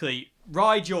basically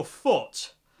ride your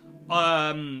foot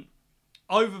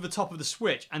over the top of the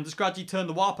switch and just gradually turn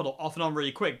the wah pedal off and on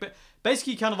really quick. But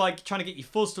basically kind of like trying to get your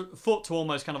foot to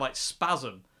almost kind of like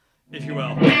spasm, if you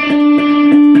will.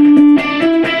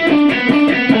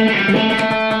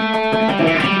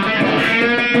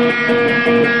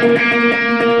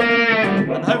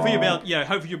 And hopefully you'll be able,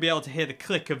 hopefully you'll be able to hear the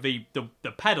click of the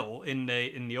pedal in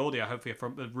the audio. Hopefully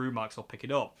from the room mics will pick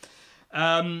it up.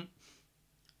 And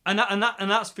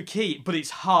that's the key, but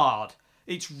it's hard.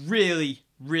 It's really,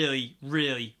 really,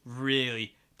 really,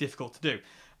 really difficult to do.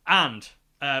 And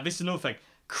this is another thing.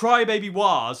 Crybaby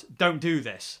wahs don't do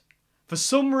this. For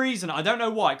some reason, I don't know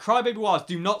why, Crybaby wahs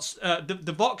do not...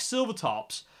 the Vox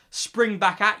Silvertops spring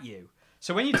back at you.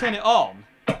 So when you turn it on,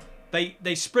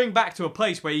 they spring back to a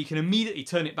place where you can immediately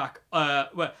turn it back...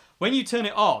 when you turn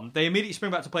it on, they immediately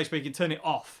spring back to a place where you can turn it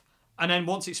off. And then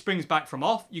once it springs back from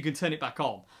off, you can turn it back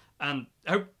on. And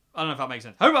I don't know if that makes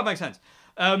sense. Hope that makes sense.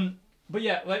 But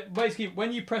yeah, like basically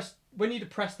when you depress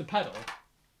the pedal,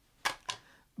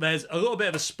 there's a little bit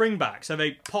of a spring back, so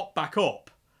they pop back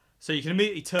up, so you can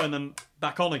immediately turn them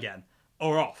back on again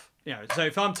or off. So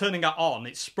if I'm turning that on,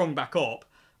 it's sprung back up,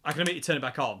 I can immediately turn it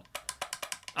back on,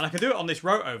 and I can do it on this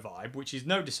Roto Vibe, which is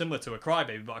no dissimilar to a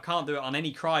Crybaby, but I can't do it on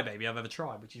any Crybaby I've ever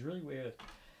tried, which is really weird.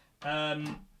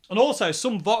 And also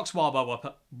some Vox wah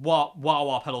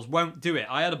pedals won't do it.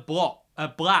 I had a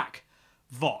black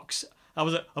Vox. That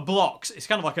was a Blox. It's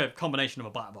kind of like a combination of a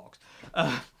black box.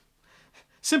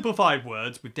 Simplified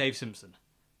words with Dave Simpson.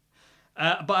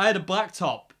 But I had a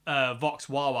blacktop Vox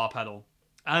wah pedal,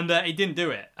 and it didn't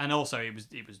do it. And also, it was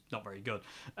not very good.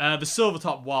 The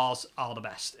Silvertop wahs are the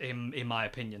best, in my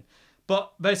opinion.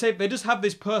 But they say they just have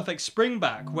this perfect spring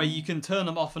back where you can turn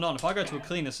them off and on. If I go to a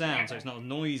cleaner sound, so it's not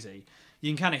noisy,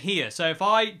 you can kind of hear. So if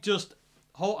I just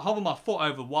hover my foot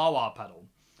over the wah pedal,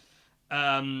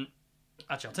 actually,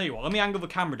 I'll tell you what. Let me angle the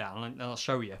camera down and I'll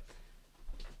show you.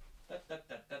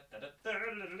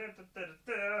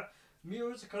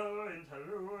 Musical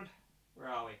interlude. Where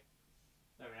are we?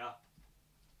 There we are.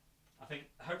 I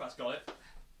hope that's got it.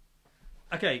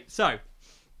 Okay, so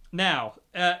now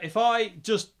if I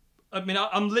just,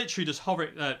 I'm literally just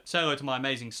hovering. Say hello to my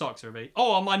amazing socks, everybody.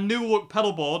 Oh, on my new look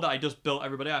pedal board that I just built,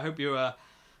 everybody. I hope you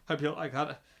like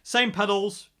that. Same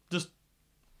pedals, just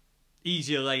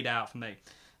easier laid out for me.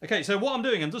 Okay, so what I'm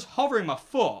doing, I'm just hovering my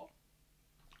foot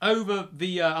over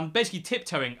the... I'm basically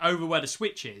tiptoeing over where the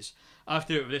switch is. I have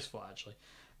to do it with this foot, actually.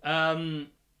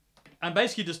 And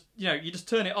basically just, you just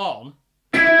turn it on,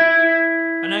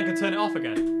 and then can turn it off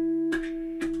again.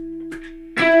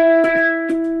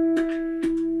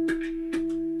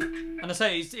 And I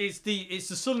say, it's the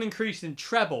sudden increase in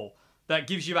treble that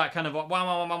gives you that kind of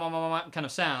wow kind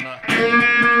of sound.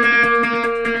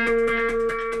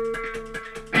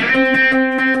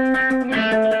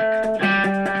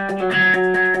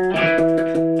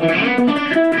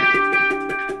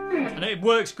 And it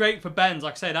works great for bends.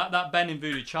 Like I say, that bend in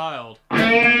Voodoo Child.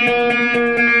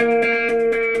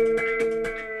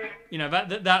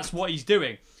 That's what he's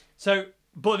doing. So,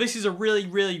 but this is a really,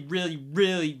 really, really,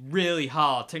 really, really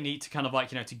hard technique to kind of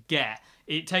to get.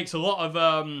 It takes a lot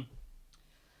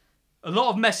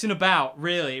of messing about,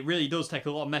 really. It really does take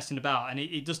a lot of messing about, and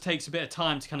it just takes a bit of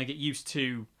time to kind of get used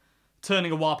to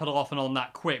turning a wah pedal off and on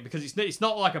that quick, because it's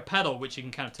not like a pedal which you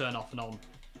can kind of turn off and on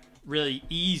really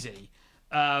easy.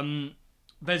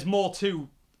 There's more to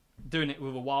doing it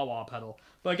with a wah pedal.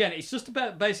 But again, it's just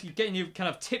about basically getting you kind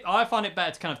of I find it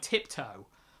better to kind of tiptoe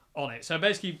on it. So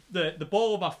basically, the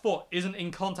ball of my foot isn't in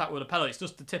contact with the pedal. It's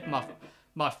just the tip of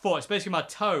my foot. It's basically my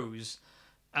toes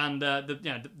and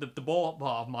the ball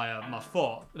part of my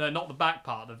foot. Not the back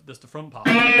part, just the front part.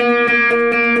 And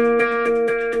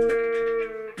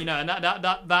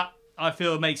that I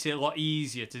feel makes it a lot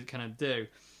easier to kind of do.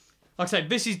 Like I said,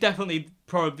 this is definitely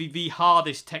probably the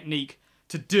hardest technique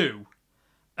to do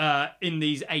in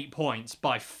these 8 points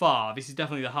by far. This is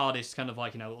definitely the hardest kind of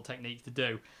little technique to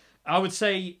do. I would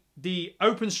say the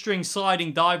open string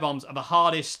sliding dive bombs are the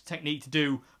hardest technique to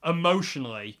do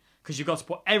emotionally, because you've got to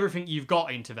put everything you've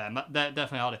got into them. They're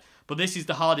definitely harder. But this is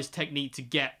the hardest technique to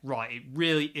get right. It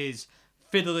really is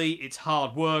fiddly. It's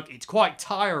hard work. It's quite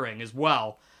tiring as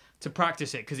well to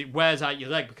practice it, because it wears out your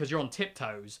leg because you're on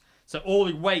tiptoes. So all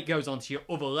the weight goes onto your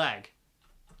other leg,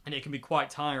 and it can be quite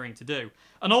tiring to do.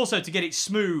 And also to get it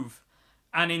smooth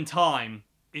and in time,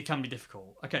 it can be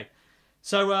difficult. Okay,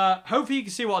 so hopefully you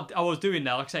can see what I was doing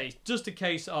there. Like I say, it's just a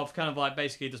case of kind of like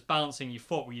basically just balancing your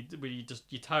foot with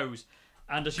your toes,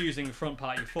 and just using the front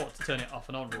part of your foot to turn it off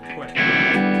and on really quick.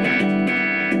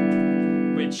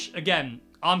 Which again,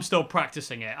 I'm still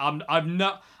practicing it. I'm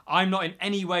not in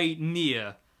any way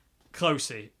near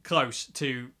close enough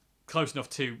to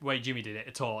the way Jimmy did it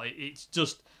at all. It's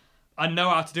just, I know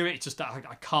how to do it. It's just that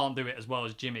I can't do it as well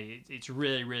as Jimmy. It's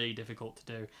really, really difficult to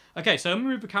do. Okay, so I'm gonna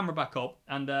move the camera back up,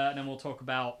 and then we'll talk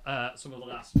about some of the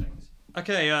last things.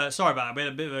 Okay, sorry about that. We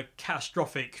had a bit of a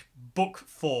catastrophic book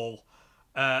fall.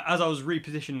 As I was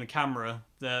repositioning the camera,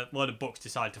 a load of books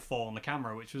decided to fall on the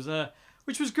camera, which was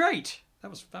great.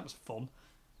 That was fun.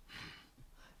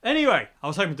 Anyway, I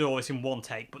was hoping to do all this in one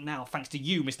take, but now thanks to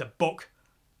you, Mr. Book.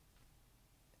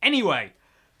 Anyway,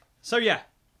 so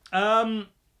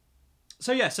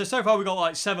so far we got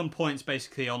like 7 points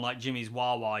basically on like Jimmy's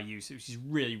wah-wah use, which is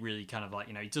really, really kind of like,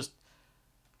 you know,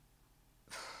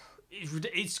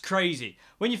 it's crazy.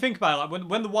 When you think about it, like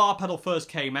when the wah pedal first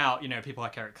came out, you know, people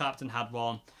like Eric Clapton had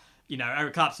one. You know,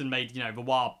 Eric Clapton made, you know, the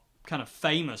wah kind of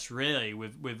famous really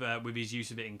with his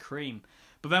use of it in Cream.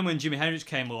 But then when Jimi Hendrix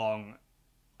came along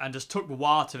and just took the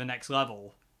wah to the next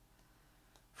level,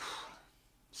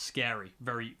 scary,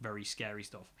 very, very scary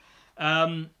stuff.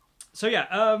 The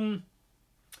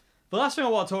last thing I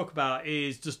want to talk about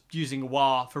is just using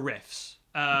wah for riffs,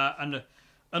 and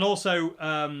also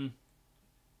I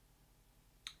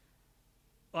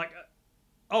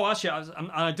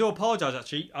do apologise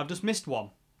actually, I've just missed one.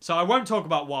 So I won't talk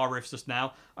about wah riffs just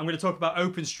now. I'm going to talk about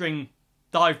open string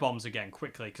dive bombs again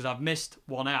quickly, because I've missed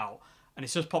one out and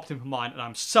it's just popped into my mind, and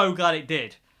I'm so glad it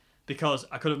did, because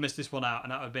I could have missed this one out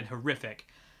and that would have been horrific.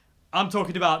 I'm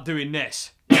talking about doing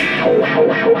this.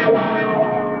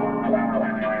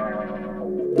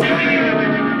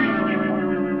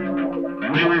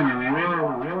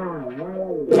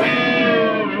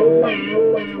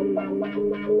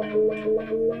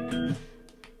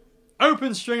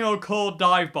 Open string or chord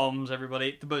dive bombs,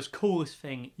 everybody. The most coolest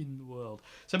thing in the world.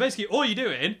 So basically all you're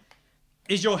doing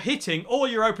is you're hitting all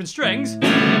your open strings,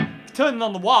 turning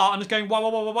on the wah and just going wah wah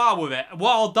wah wah wah with it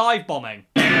while dive bombing.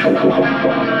 And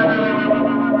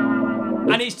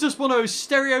it's just one of those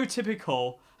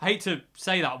stereotypical, I hate to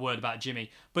say that word about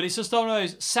Jimmy, but it's just one of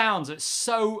those sounds that's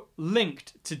so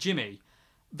linked to Jimmy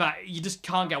that you just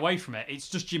can't get away from it. It's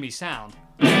just Jimmy's sound.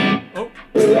 Oh.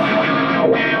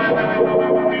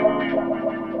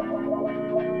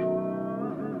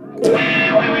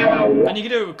 And you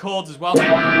can do it with chords as well.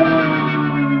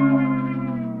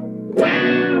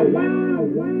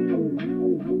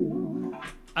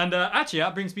 And actually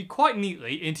that brings me quite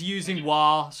neatly into using the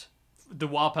wah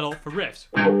pedal for riffs.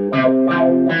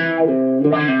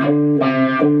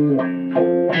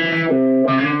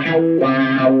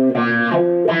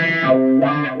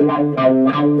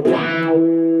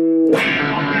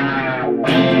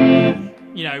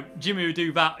 You know, Jimmy would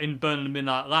do that in Burning the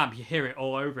Midnight Lamp. You hear it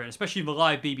all over it, especially in the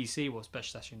live BBC or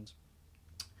special sessions.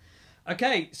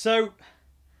 Okay, so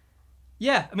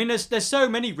yeah, I mean, there's so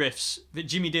many riffs that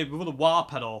Jimmy did with the wah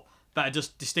pedal that are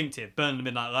just distinctive. Burning the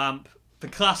Midnight Lamp, the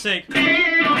classic. You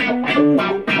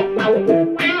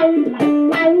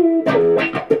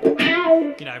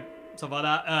know, stuff like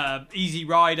that. Easy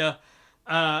Rider,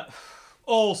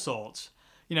 all sorts.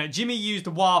 You know, Jimmy used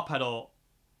the wah pedal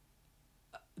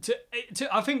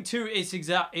I think to its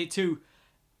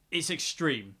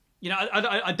extreme. You know,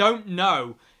 I don't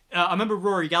know. I remember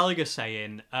Rory Gallagher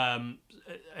saying in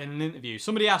an interview,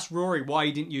 somebody asked Rory why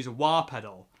he didn't use a wah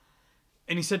pedal,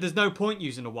 and he said there's no point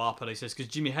using a wah pedal. He says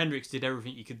because Jimi Hendrix did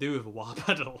everything you could do with a wah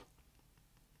pedal.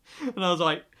 And I was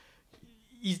like,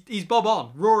 he's bob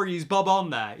on. Rory's bob on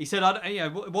there. He said,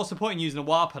 what's the point in using a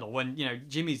wah pedal when, you know,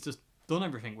 Jimmy's just done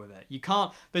everything with it? You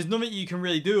can't, there's nothing you can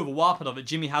really do with a wah pedal that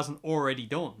Jimmy hasn't already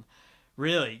done,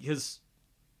 really, because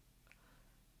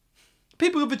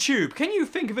people of the tube, can you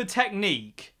think of a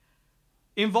technique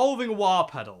involving a wah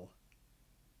pedal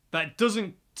that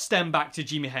doesn't stem back to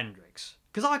Jimi Hendrix?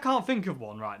 Because I can't think of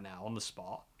one right now on the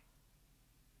spot.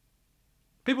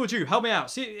 People of the tube, help me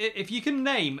out. See if you can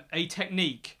name a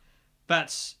technique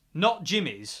that's not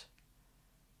Jimmy's,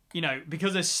 you know,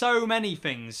 because there's so many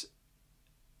things.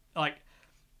 Like,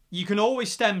 you can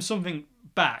always stem something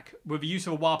back with the use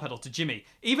of a wah pedal to Jimi,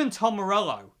 even Tom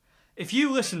Morello, if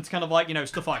you listen to kind of like, you know,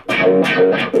 stuff like by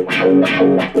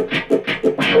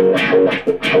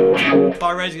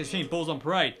Rage Against the Machine, Bulls on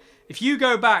Parade, if you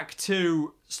go back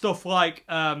to stuff like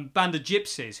Band of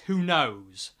Gypsies, Who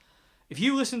Knows? If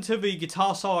you listen to the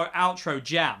guitar solo outro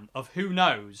jam of Who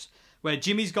Knows, where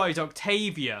Jimmy's got his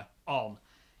Octavia on,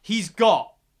 he's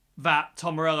got that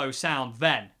Tom Morello sound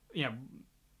then. You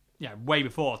know, way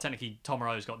before, technically, Tom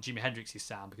Morello's got Jimi Hendrix's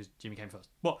sound because Jimmy came first.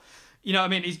 But, you know what I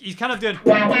mean? He's kind of doing...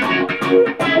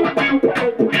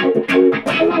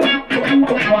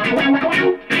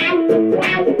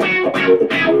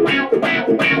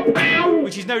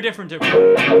 which is no different to...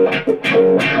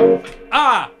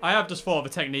 I have just thought of a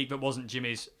technique that wasn't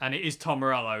Jimmy's, and it is Tom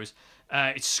Morello's.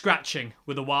 It's scratching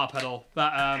with a wah pedal.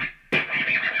 That,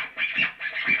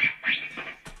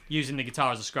 using the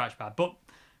guitar as a scratch pad. But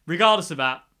regardless of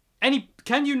that,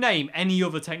 can you name any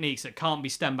other techniques that can't be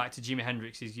stemmed back to Jimi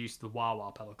Hendrix's use of the wah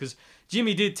pedal? Because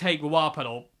Jimmy did take the wah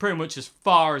pedal pretty much as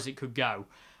far as it could go.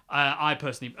 I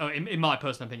personally, in my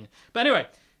personal opinion. But anyway,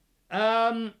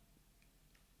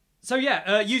 so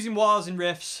yeah, using wahs in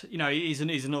riffs, you know, is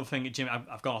another thing that Jimmy.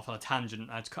 I've gone off on a tangent.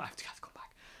 I have to come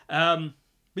back.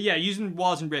 But yeah, using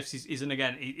wahs and riffs is and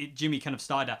again, Jimmy kind of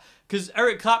started that. Because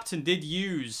Eric Clapton did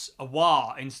use a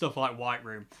wah in stuff like White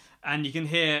Room. And you can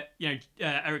hear, you know,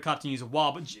 Eric Clapton use a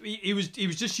wah, but he was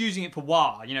just using it for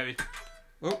wah, you know.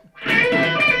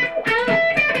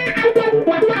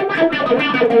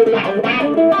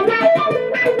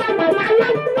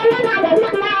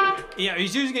 Yeah,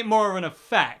 he's using it more of an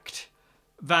effect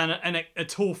than a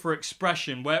tool for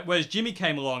expression. Whereas Jimmy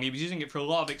came along, he was using it for a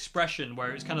lot of expression,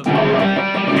 where it's kind of...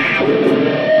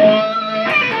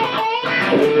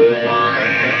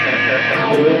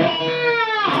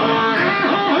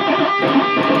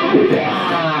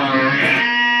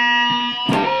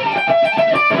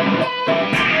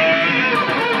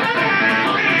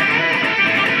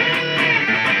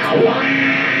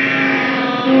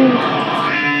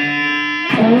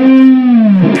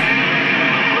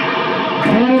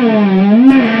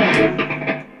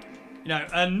 You know,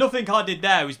 and nothing I did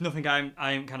there was nothing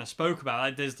I kind of spoke about.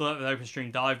 Like, there's the open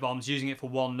string dive bombs, using it for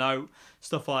one note,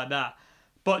 stuff like that.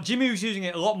 But Jimmy was using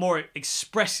it a lot more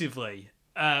expressively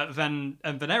than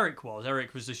Eric was.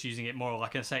 Eric was just using it more,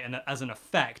 like I say, as an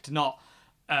effect, not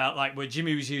like where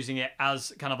Jimmy was using it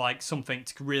as kind of like something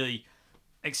to really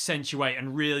accentuate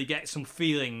and really get some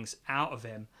feelings out of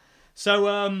him.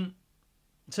 So,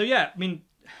 so yeah, I mean,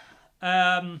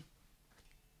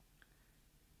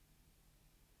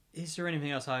 is there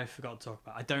anything else I forgot to talk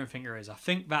about? I don't think there is. I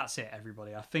think that's it,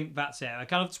 everybody. I think that's it. I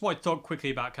kind of just want to talk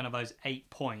quickly about kind of those 8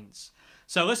 points.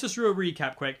 So let's just do a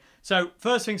recap quick. So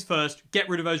first things first, get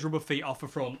rid of those rubber feet off the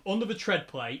front. Under the tread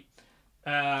plate,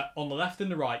 on the left and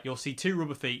the right, you'll see 2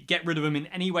 rubber feet. Get rid of them in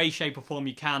any way, shape or form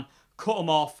you can. Cut them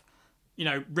off, you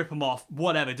know, rip them off,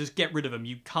 whatever. Just get rid of them.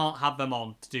 You can't have them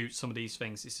on to do some of these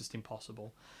things. It's just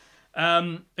impossible.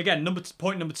 Again,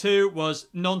 point number 2 was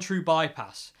non-true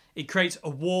bypass. It creates a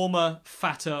warmer,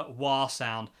 fatter wah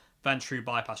sound than true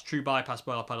bypass. True bypass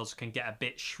boiler pedals can get a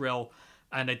bit shrill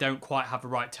and they don't quite have the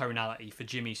right tonality for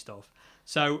Jimmy stuff.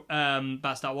 So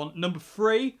that's that one. Number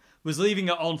 3 was leaving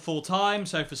it on full time.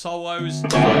 So for solos.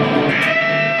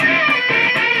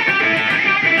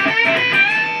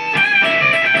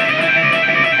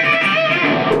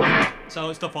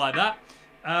 So stuff like that.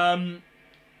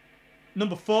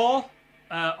 Number 4,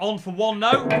 on for one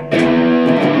note.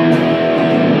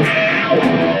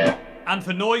 And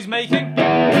for noise making.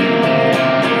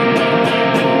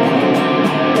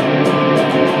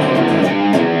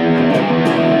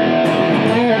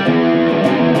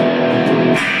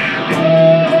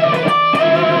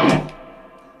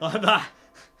 Like that.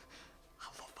 I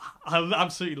love that. I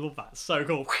absolutely love that. It's so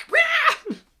cool.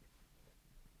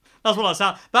 That's what that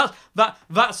sound.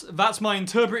 That's my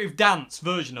interpretive dance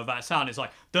version of that sound. It's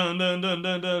like dun dun dun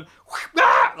dun dun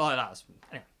like that.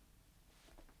 Anyway,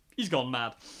 he's gone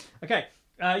mad. Okay,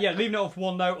 yeah, leaving it off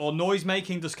one note or noise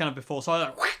making just kind of before, so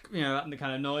like, you know, that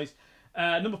kind of noise.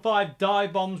 Number 5,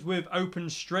 dive bombs with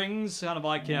open strings, kind of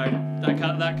like, you know,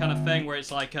 that kind of thing where it's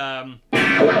like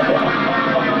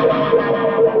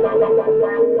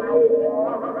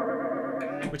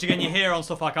which again you hear on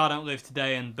stuff like I Don't Live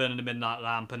Today and Burning the Midnight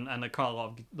Lamp and quite a lot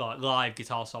of like live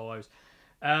guitar solos.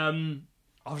 I've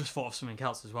just thought of something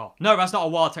else as well. No, that's not a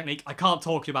wah technique. I can't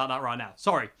talk to you about that right now.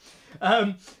 Sorry.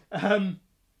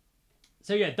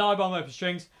 So yeah, dive bomb open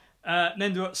strings.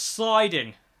 Then do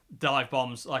sliding dive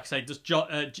bombs. Like I say, just John.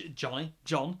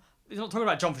 He's not talking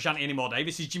about John Frusciante anymore, Dave.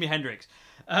 This is Jimi Hendrix.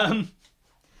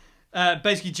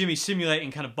 basically Jimmy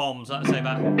simulating kind of bombs. Let's say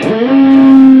that.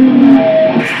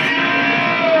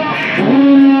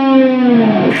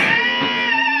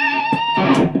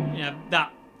 Yeah,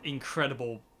 that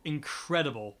incredible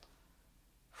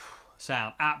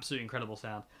sound, absolutely incredible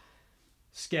sound.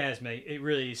 Scares me. It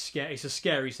really is scary. It's a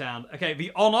scary sound. Okay,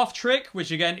 the on-off trick,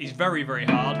 which again is very, very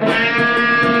hard.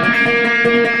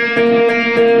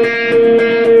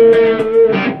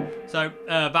 So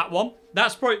that one,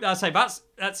 that's probably, I'd say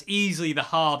that's easily the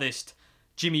hardest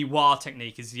Jimmy wah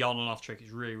technique. Is the on and off trick.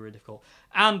 It's really, really difficult.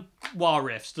 And wah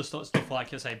riffs, just stuff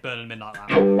like, say, Burning Midnight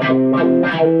Lamp,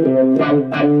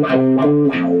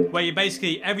 where you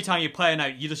basically every time you play a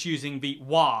note, you're just using the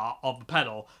wah of the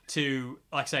pedal to,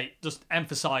 like, say, just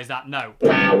emphasize that note.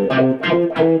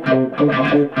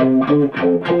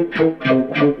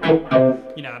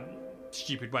 You know,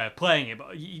 stupid way of playing it, but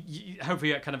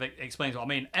hopefully that kind of explains what I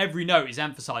mean. Every note is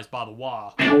emphasized by the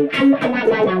wah,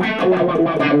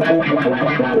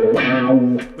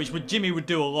 which Jimmy would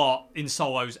do a lot in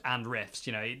solos and riffs.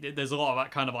 You know, there's a lot of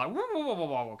that kind of like wah, wah, wah,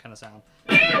 wah, wah kind of sound.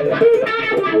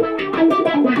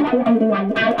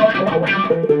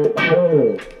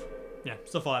 Yeah,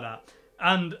 stuff like that.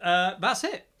 And that's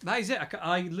it. That is it.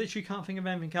 I literally can't think of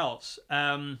anything else.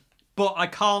 But I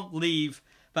can't leave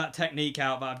that technique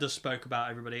out that I've just spoke about,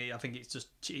 everybody. I think it's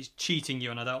cheating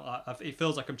you, and it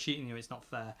feels like I'm cheating you. It's not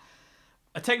fair.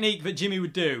 A technique that Jimmy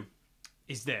would do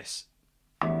is this: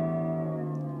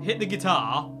 hit the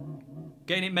guitar,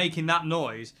 getting it making that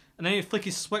noise, and then he'd flick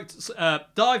his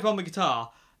dive on the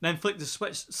guitar, then flick the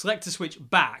selector switch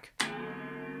back,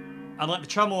 and let the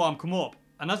tremolo arm come up.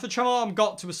 And as the tremolo arm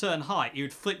got to a certain height, he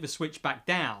would flick the switch back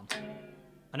down,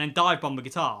 and then dive bomb the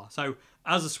guitar. So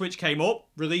as the switch came up,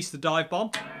 release the dive bomb.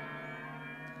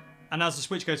 And as the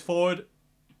switch goes forward,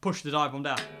 push the dive bomb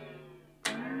down.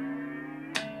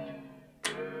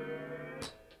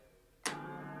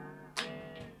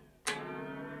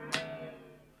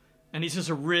 And it's just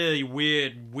a really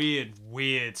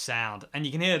weird sound. And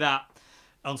you can hear that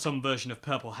on some version of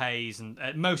Purple Haze and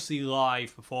mostly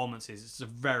live performances. It's a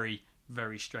very,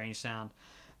 very strange sound.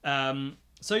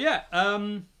 So yeah,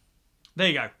 there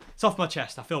you go. It's off my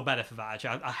chest. I feel better for that,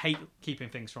 actually. I hate keeping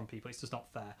things from people. It's just not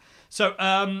fair. So,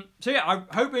 yeah, I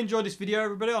hope you enjoyed this video,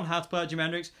 everybody, on how to play Jimi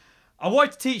Hendrix. I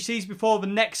wanted to teach these before the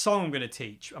next song I'm going to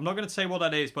teach. I'm not going to say what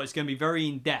that is, but it's going to be very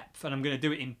in-depth, and I'm going to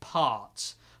do it in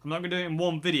parts. I'm not going to do it in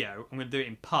one video. I'm going to do it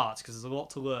in parts, because there's a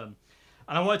lot to learn.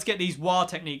 And I wanted to get these wah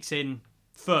techniques in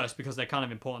first, because they're kind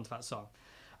of important to that song.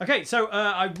 Okay, so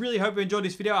I really hope you enjoyed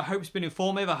this video. I hope it's been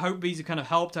informative. I hope these have kind of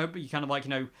helped. I hope you kind of like,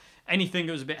 you know, anything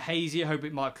that was a bit hazy, I hope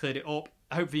it might have cleared it up.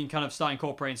 Hopefully you can kind of start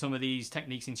incorporating some of these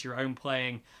techniques into your own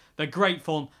playing. They're great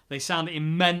fun. They sound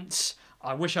immense.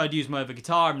 I wish I'd used my other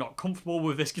guitar. I'm not comfortable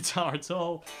with this guitar at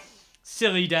all.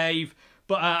 Silly Dave.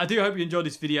 But I do hope you enjoyed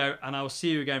this video, and I will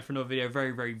see you again for another video very,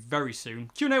 very, very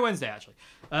soon. Q&A Wednesday, actually.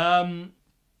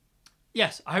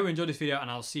 Yes, I hope you enjoyed this video,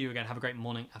 and I'll see you again. Have a great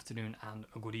morning, afternoon, and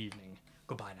a good evening.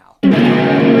 Goodbye now.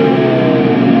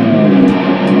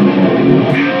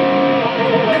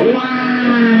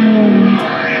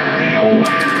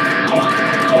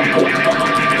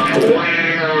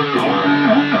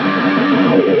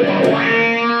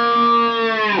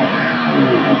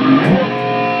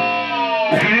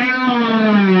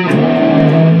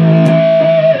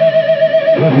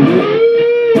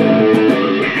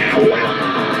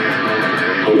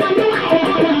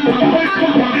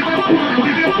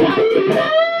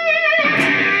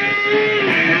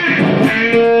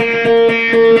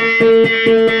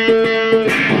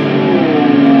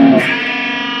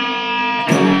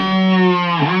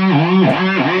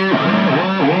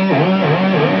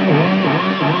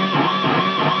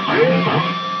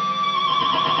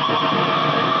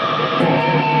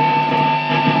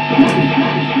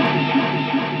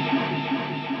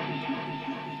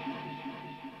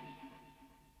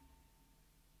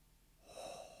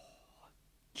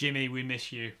 Jimmy, we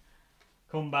miss you.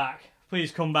 Come back.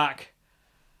 Please come back.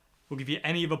 We'll give you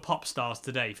any of the pop stars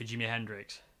today for Jimi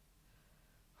Hendrix.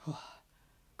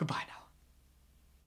 Goodbye now.